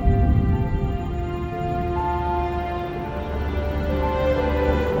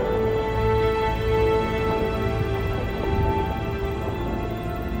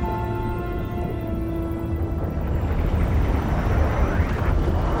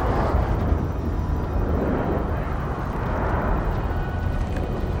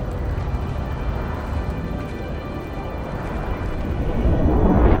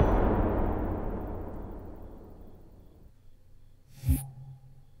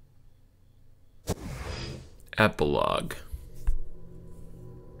 Epilogue.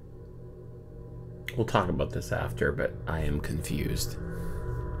 We'll talk about this after, but I am confused.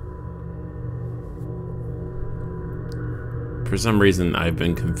 For some reason, I've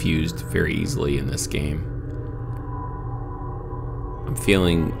been confused very easily in this game. I'm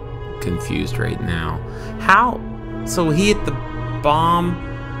feeling confused right now. How? So he hit the bomb.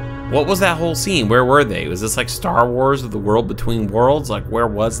 What was that whole scene? Where were they? Was this like Star Wars of the World Between Worlds? Like, where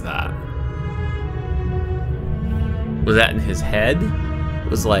was that? Was that in his head? It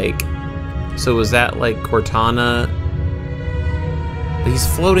was like... So was that like Cortana? But he's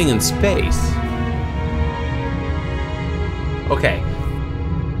floating in space. Okay.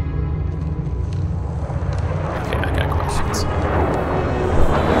 Okay, I got questions.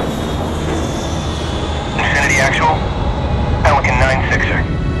 Infinity Actual? Pelican 9-6er.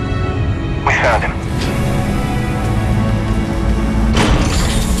 We found him.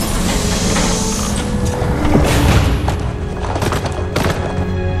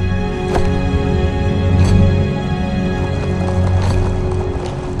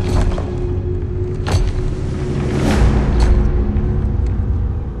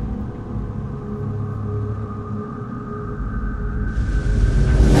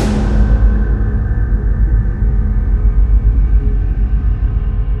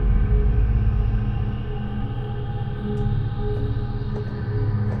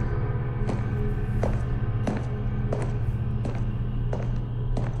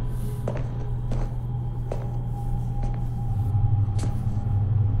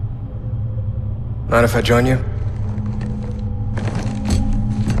 Mind if I join you?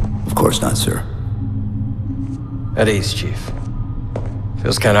 Of course not, sir. At ease, Chief.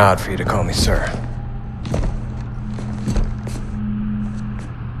 Feels kinda odd for you to call me sir.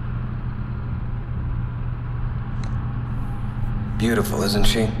 Beautiful, isn't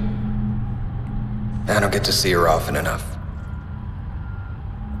she? I don't get to see her often enough.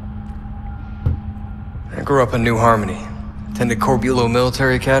 I grew up in New Harmony. Attended Corbulo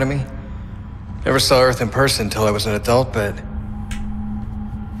Military Academy. Never saw Earth in person until I was an adult, but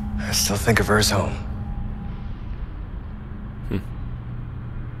I still think of her as home.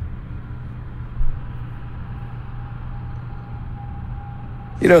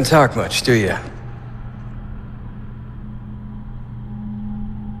 You don't talk much, do you?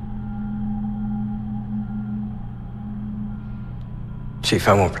 Chief,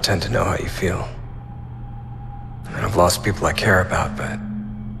 I won't pretend to know how you feel. I mean, I've lost people I care about, but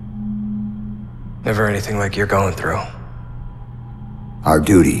never anything like you're going through. Our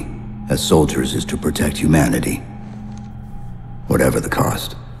duty as soldiers is to protect humanity, whatever the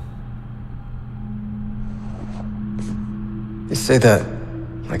cost. You say that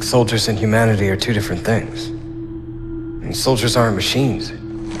like soldiers and humanity are two different things. I mean, soldiers aren't machines.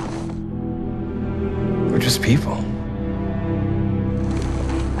 We're just people.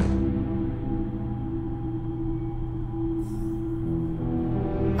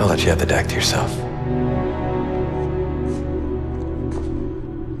 I'll let you have the deck to yourself.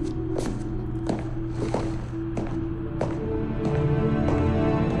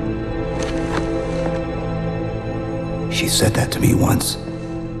 She said that to me once.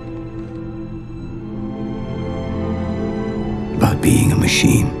 About being a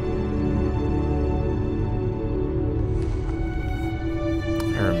machine.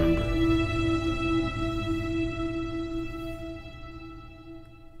 I remember.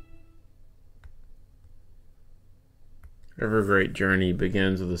 Every great journey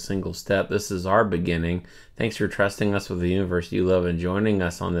begins with a single step. This is our beginning. Thanks for trusting us with the universe you love and joining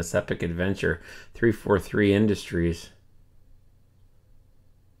us on this epic adventure. 343 Industries.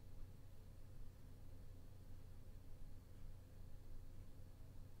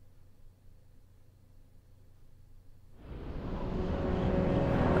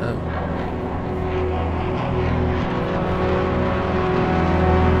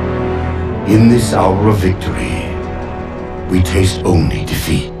 In this hour of victory, we taste only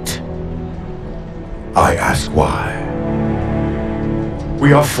defeat. I ask why.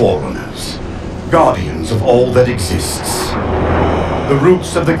 We are forerunners, guardians of all that exists. The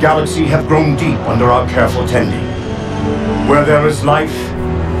roots of the galaxy have grown deep under our careful tending. Where there is life,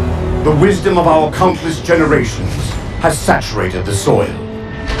 the wisdom of our countless generations has saturated the soil.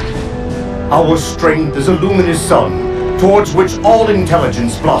 Our strength is a luminous sun towards which all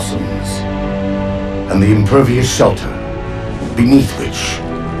intelligence blossoms, and the impervious shelter beneath which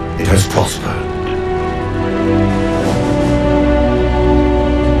it has prospered.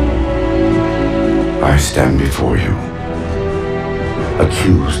 I stand before you,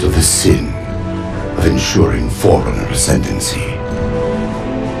 accused of the sin of ensuring Forerunner ascendancy,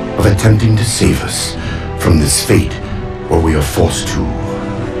 of attempting to save us from this fate where we are forced to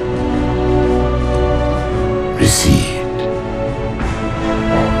recede.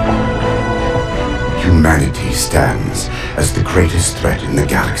 Humanity stands as the greatest threat in the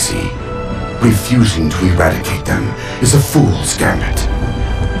galaxy. Refusing to eradicate them is a fool's gambit.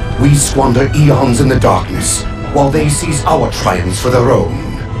 We squander eons in the darkness, while they seize our triumphs for their own.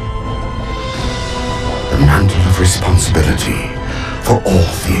 The mantle of responsibility for all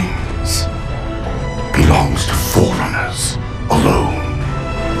things belongs to Forerunners alone.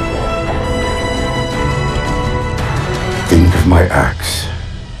 Think of my acts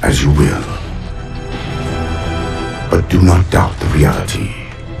as you will, but do not doubt the reality.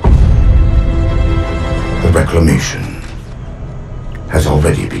 The reclamation has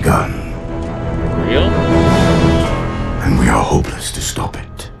already begun. Real? And we are hopeless to stop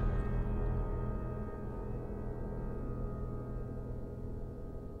it.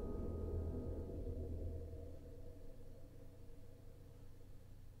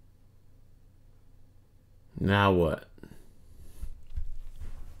 Now what?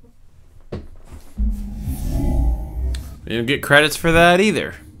 We didn't get credits for that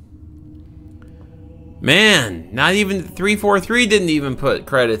either. Man, not even 343 didn't even put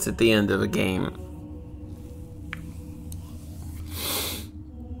credits at the end of a game.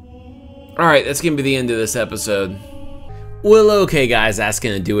 Alright, that's going to be the end of this episode. Well, okay guys, that's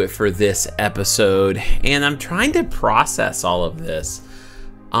going to do it for this episode. And I'm trying to process all of this.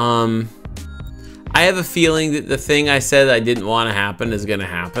 I have a feeling that the thing I said I didn't want to happen is going to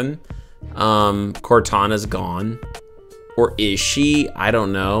happen. Cortana's gone. Or is she? I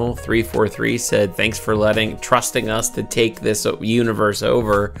don't know. 343 said, thanks for trusting us to take this universe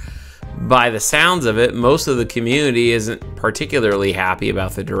over. By the sounds of it, most of the community isn't particularly happy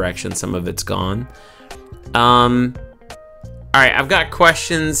about the direction some of it's gone. Alright, I've got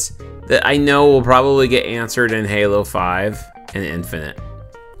questions that I know will probably get answered in Halo 5 and Infinite.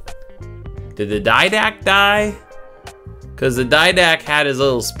 Did the Didact die? Because the Didact had his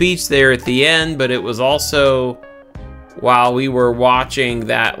little speech there at the end, but it was also while we were watching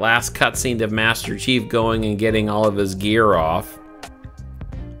that last cutscene of Master Chief going and getting all of his gear off.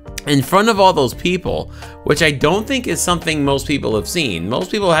 In front of all those people, which I don't think is something most people have seen.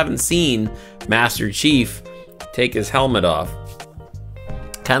 Most people haven't seen Master Chief take his helmet off.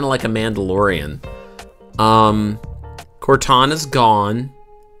 Kind of like a Mandalorian. Cortana's gone.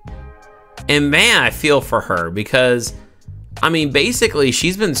 And man, I feel for her because, I mean, basically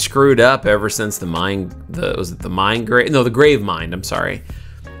she's been screwed up ever since the Grave Mind, I'm sorry.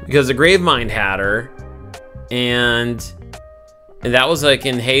 Because the Grave Mind had her, and that was like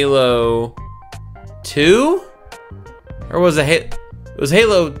in Halo 2? Or was it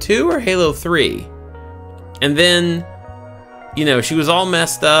Halo 2 or Halo 3? And then, you know, she was all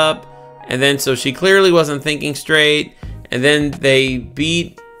messed up, and then so she clearly wasn't thinking straight, and then they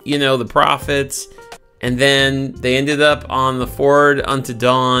beat, you know, the prophets, and then they ended up on the Forward Unto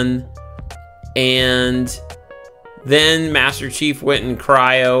Dawn, and then Master Chief went in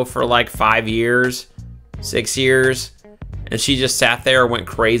cryo for like 5 years, 6 years, and she just sat there and went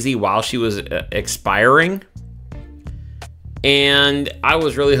crazy while she was expiring. And I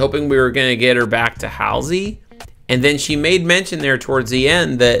was really hoping we were gonna get her back to Halsey, and then she made mention there towards the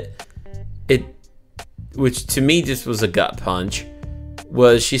end that which to me just was a gut punch,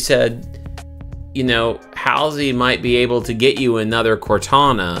 was she said, you know, Halsey might be able to get you another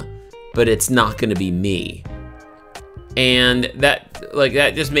Cortana, but it's not going to be me. And that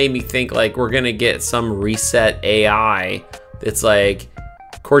just made me think like we're going to get some reset AI that's like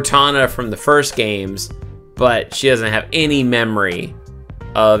Cortana from the first games, but she doesn't have any memory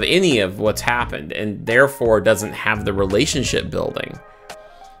of any of what's happened and therefore doesn't have the relationship building.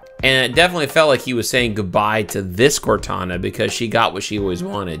 And it definitely felt like he was saying goodbye to this Cortana because she got what she always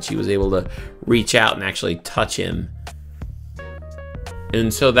wanted. She was able to reach out and actually touch him.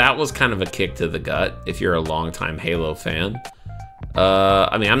 And so that was kind of a kick to the gut if you're a longtime Halo fan.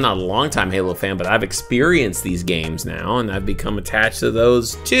 I mean, I'm not a longtime Halo fan, but I've experienced these games now and I've become attached to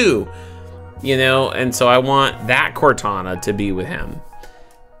those too. You know, and so I want that Cortana to be with him.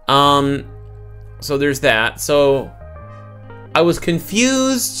 So there's that. So I was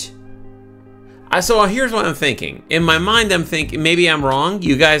confused. So here's what I'm thinking. In my mind, I'm thinking, maybe I'm wrong.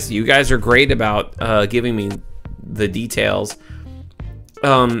 You guys are great about giving me the details.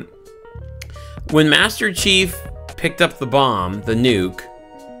 When Master Chief picked up the bomb, the nuke,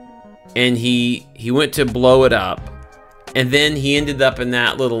 and he went to blow it up, and then he ended up in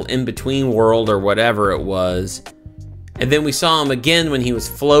that little in-between world or whatever it was, and then we saw him again when he was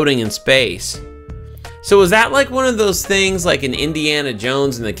floating in space. So was that like one of those things like in Indiana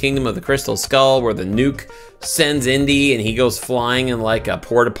Jones and the Kingdom of the Crystal Skull where the nuke sends Indy and he goes flying in like a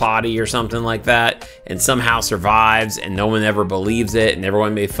porta potty or something like that and somehow survives and no one ever believes it and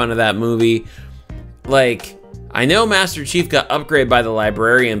everyone made fun of that movie? like, I know Master Chief got upgraded by the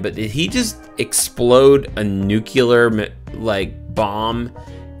librarian, but did he just explode a nuclear, like, bomb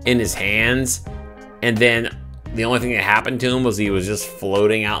in his hands? And then the only thing that happened to him was he was just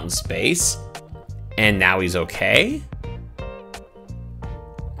floating out in space? And now he's okay?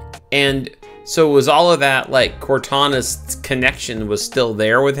 And so was all of that, like, Cortana's connection was still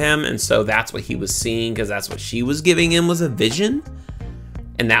there with him, and so that's what he was seeing, because that's what she was giving him, was a vision?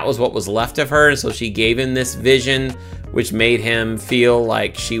 And that was what was left of her, and so she gave him this vision, which made him feel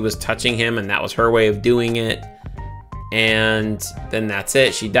like she was touching him, and that was her way of doing it. And then that's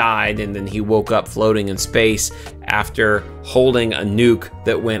it, she died, and then he woke up floating in space after holding a nuke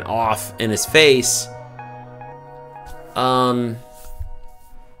that went off in his face.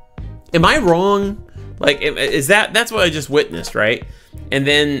 Am I wrong? Like, is that's what I just witnessed, right? And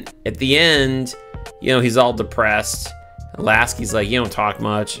then at the end, you know, he's all depressed. Lasky's like, you don't talk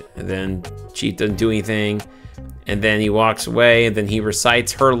much. And then Chief doesn't do anything. And then he walks away, and then he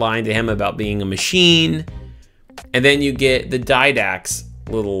recites her line to him about being a machine. And then you get the Didact's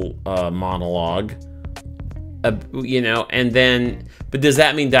little monologue. You know, and then, but does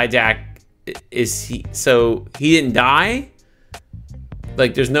that mean Didact, so he didn't die?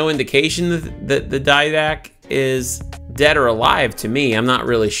 Like, there's no indication that the Didact is dead or alive to me. I'm not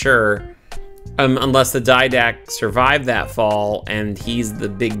really sure. Unless the Didact survived that fall and he's the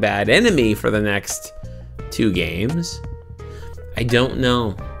big bad enemy for the next 2 games. I don't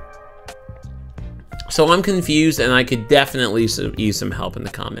know. So I'm confused, and I could definitely use some help in the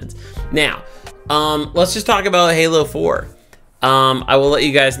comments. Now, let's just talk about Halo 4. I will let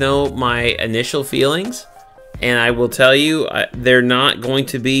you guys know my initial feelings. And I will tell you, they're not going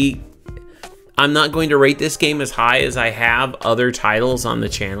to be... I'm not going to rate this game as high as I have other titles on the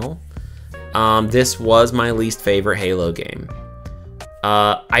channel. This was my least favorite Halo game.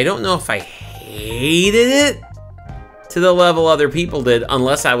 I don't know if I hated it to the level other people did,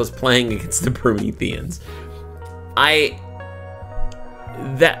 unless I was playing against the Prometheans. I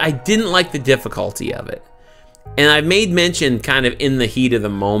didn't like the difficulty of it. And I made mention kind of in the heat of the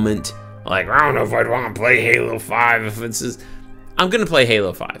moment, like, I don't know if I'd want to play Halo 5 if it's just... I'm going to play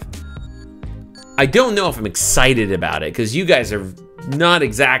Halo 5. I don't know if I'm excited about it, because you guys have not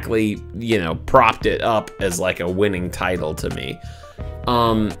exactly, you know, propped it up as like a winning title to me.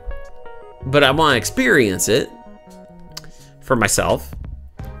 But I want to experience it for myself.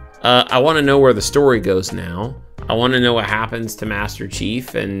 I want to know where the story goes now. I want to know what happens to Master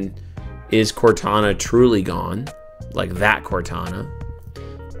Chief, and is Cortana truly gone? Like that Cortana?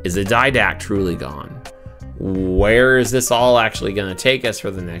 Is the Didact truly gone? Where is this all actually going to take us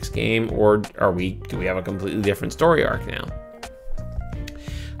for the next game? Or do we have a completely different story arc now?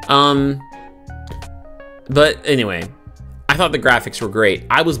 But anyway, I thought the graphics were great.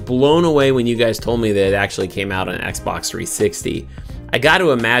 I was blown away when you guys told me that it actually came out on Xbox 360. I got to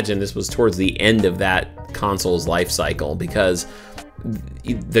imagine this was towards the end of that console's life cycle, because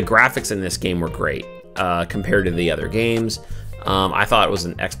the graphics in this game were great compared to the other games. I thought it was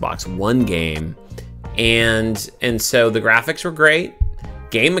an Xbox One game, and so the graphics were great.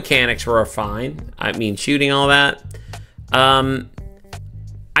 Game mechanics were fine. I mean, shooting, all that.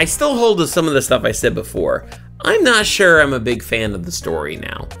 I still hold to some of the stuff I said before. I'm not sure I'm a big fan of the story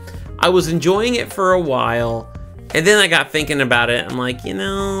now. I was enjoying it for a while, and then I got thinking about it. I'm like, you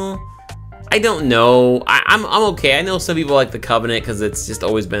know, I don't know. I'm okay. I know some people like the Covenant because it's just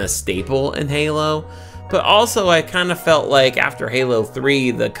always been a staple in Halo. But also, I kind of felt like after Halo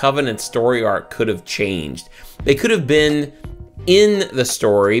 3, the Covenant story arc could have changed. They could have been in the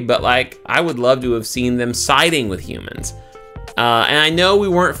story, but like, I would love to have seen them siding with humans. And I know we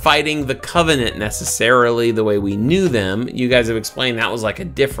weren't fighting the Covenant necessarily the way we knew them. You guys have explained that was like a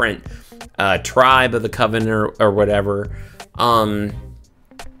different tribe of the Covenant or whatever.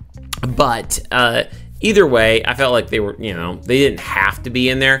 But either way, I felt like they were, you know, they didn't have to be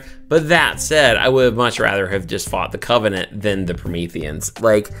in there. But that said, I would much rather have just fought the Covenant than the Prometheans.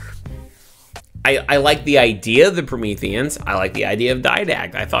 Like, I like the idea of the Prometheans. I like the idea of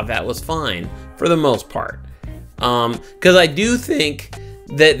Didact. I thought that was fine for the most part. Because I do think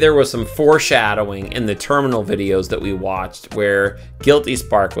that there was some foreshadowing in the terminal videos that we watched where Guilty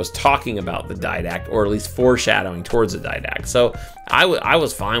Spark was talking about the Didact, or at least foreshadowing towards the Didact. So I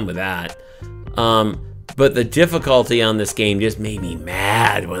was fine with that. But the difficulty on this game just made me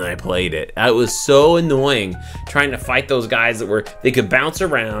mad when I played it. It was so annoying trying to fight those guys that they could bounce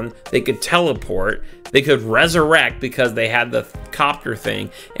around, they could teleport, they could resurrect because they had the copter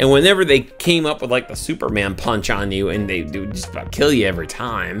thing. And whenever they came up with like the Superman punch on you, and they would just about kill you every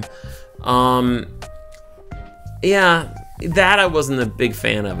time. Yeah, that I wasn't a big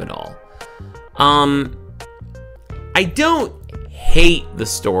fan of at all. I don't hate the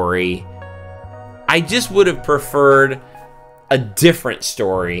story. I just would have preferred a different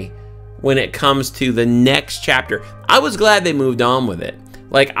story when it comes to the next chapter. I was glad they moved on with it.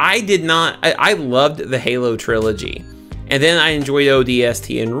 Like, I loved the Halo trilogy. And then I enjoyed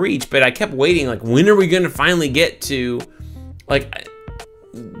ODST and Reach, but I kept waiting, like, when are we going to finally get to, like,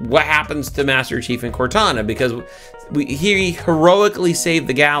 what happens to Master Chief and Cortana? Because he heroically saved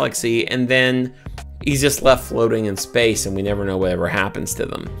the galaxy, and then he's just left floating in space, and we never know whatever happens to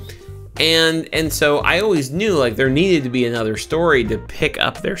them. And so I always knew, like, there needed to be another story to pick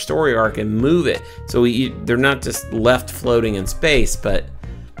up their story arc and move it. So they're not just left floating in space, but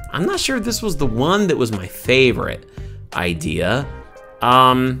I'm not sure this was the one that was my favorite idea.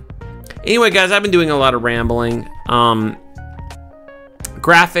 Anyway, guys, I've been doing a lot of rambling.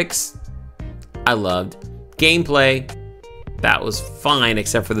 Graphics, I loved. Gameplay, that was fine,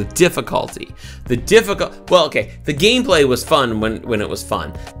 except for the difficulty. Well, okay, the gameplay was fun when it was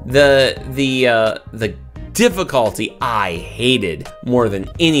fun. The difficulty I hated more than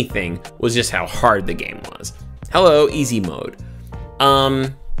anything was just how hard the game was. Hello, easy mode.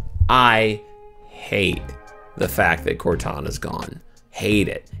 I hate the fact that Cortana's gone. Hate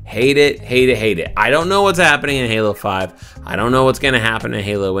it. Hate it, hate it, hate it. I don't know what's happening in Halo 5. I don't know what's going to happen in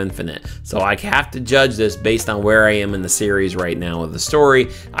Halo Infinite. So I have to judge this based on where I am in the series right now with the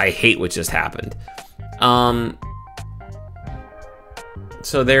story. I hate what just happened.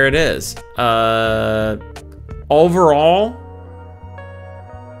 So there it is. Overall,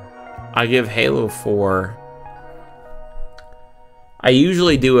 I give Halo 4. I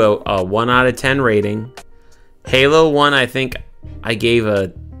usually do a 1 out of 10 rating. Halo 1, I think I gave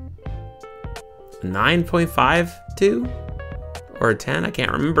a 9.52 or a 10. I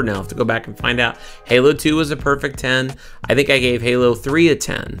can't remember now. I have to go back and find out. Halo 2 was a perfect 10. I think I gave Halo 3 a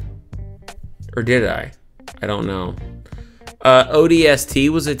 10. Or did I? I don't know. ODST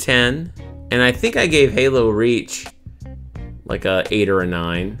was a 10. And I think I gave Halo Reach like a 8 or a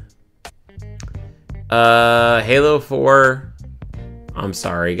 9. Halo 4... I'm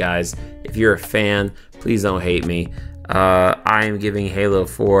sorry, guys. If you're a fan, please don't hate me. I am giving Halo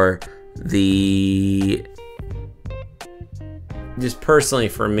 4 just personally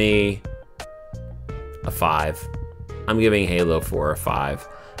for me, a 5. I'm giving Halo 4 a 5.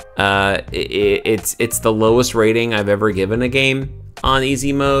 It's the lowest rating I've ever given a game on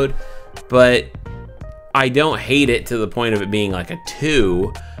easy mode, but I don't hate it to the point of it being like a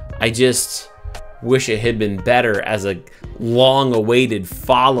 2. I just wish it had been better as a long-awaited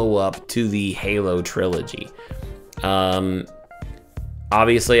follow-up to the Halo trilogy.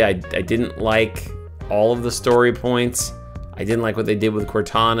 Obviously, I didn't like all of the story points. I didn't like what they did with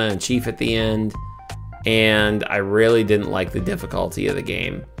Cortana and Chief at the end, and I really didn't like the difficulty of the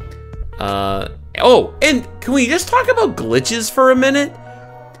game. Oh, and can we just talk about glitches for a minute?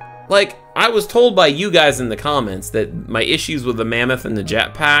 Like, I was told by you guys in the comments that my issues with the mammoth and the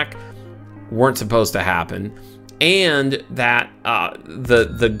jetpack weren't supposed to happen, and that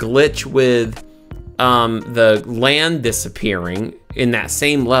the glitch with the land disappearing in that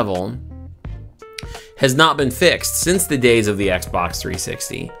same level has not been fixed since the days of the Xbox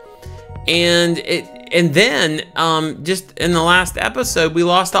 360. And then just in the last episode we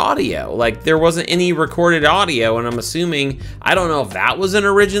lost audio. Like, there wasn't any recorded audio, and I'm assuming, I don't know if that was an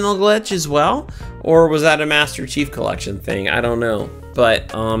original glitch as well, or was that a Master Chief Collection thing? I don't know.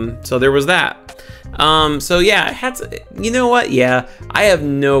 But so there was that. So yeah, it had to, you know what? Yeah, I have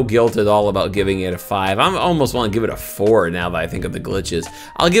no guilt at all about giving it a 5. I almost want to give it a 4 now that I think of the glitches.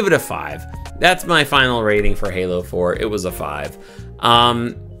 I'll give it a 5. That's my final rating for Halo 4. It was a 5.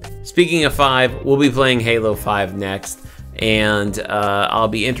 Speaking of 5, we'll be playing Halo 5 next, and I'll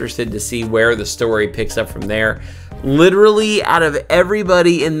be interested to see where the story picks up from there. Literally, out of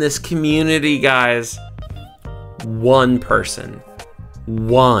everybody in this community, guys, one person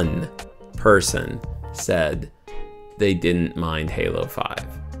said they didn't mind Halo 5.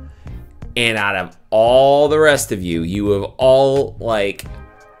 And out of all the rest of you, you have all, like,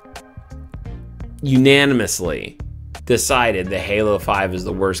 unanimously decided that Halo 5 is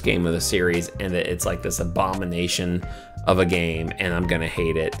the worst game of the series, and that it's like this abomination of a game, and I'm gonna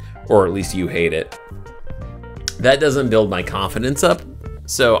hate it, or at least you hate it. That doesn't build my confidence up,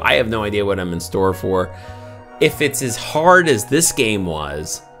 so I have no idea what I'm in store for. If it's as hard as this game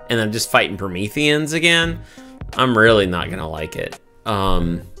was, and I'm just fighting Prometheans again, I'm really not gonna like it.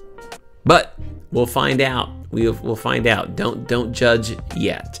 But we'll find out. We'll find out. Don't judge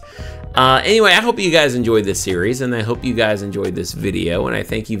yet. Anyway, I hope you guys enjoyed this series, and I hope you guys enjoyed this video, and I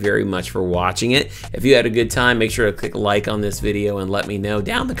thank you very much for watching it. If you had a good time, make sure to click like on this video and let me know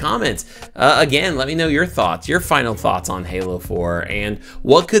down in the comments. Again, let me know your thoughts, your final thoughts on Halo 4, and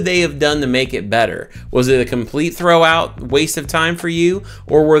what could they have done to make it better? Was it a complete throw-out waste of time for you,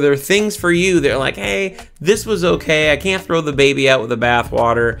 or were there things for you that are like, hey, this was okay, I can't throw the baby out with the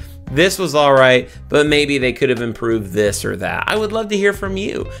bathwater, this was all right, but maybe they could have improved this or that? I would love to hear from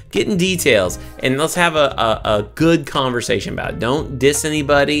you. Get in details, and let's have a good conversation about it. Don't diss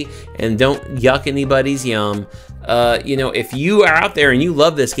anybody, and don't yuck anybody's yum. You know, if you are out there and you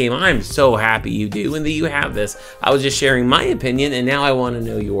love this game, I'm so happy you do and that you have this. I was just sharing my opinion, and now I want to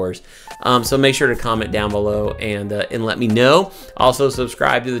know yours. So make sure to comment down below and let me know. Also,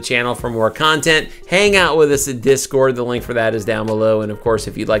 subscribe to the channel for more content. Hang out with us at Discord. The link for that is down below. And of course,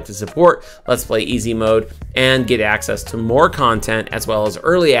 if you'd like to support Let's Play Easy Mode and get access to more content as well as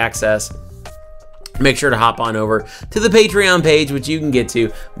early access, make sure to hop on over to the Patreon page, which you can get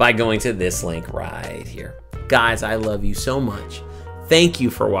to by going to this link right here. Guys, I love you so much. Thank you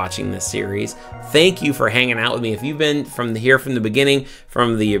for watching this series. Thank you for hanging out with me. If you've been here from the beginning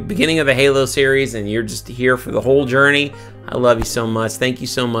of the Halo series, and you're just here for the whole journey, I love you so much. Thank you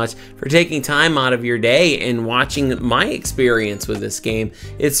so much for taking time out of your day and watching my experience with this game.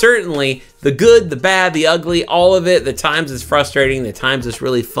 It's certainly the good, the bad, the ugly, all of it. The times it's frustrating, the times it's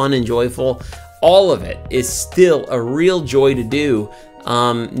really fun and joyful. All of it is still a real joy to do,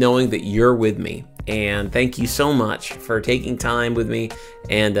 knowing that you're with me. And thank you so much for taking time with me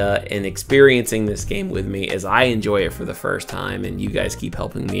and experiencing this game with me as I enjoy it for the first time, and you guys keep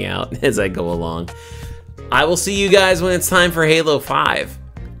helping me out as I go along. I will see you guys when it's time for Halo 5.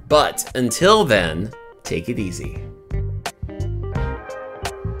 But until then, take it easy.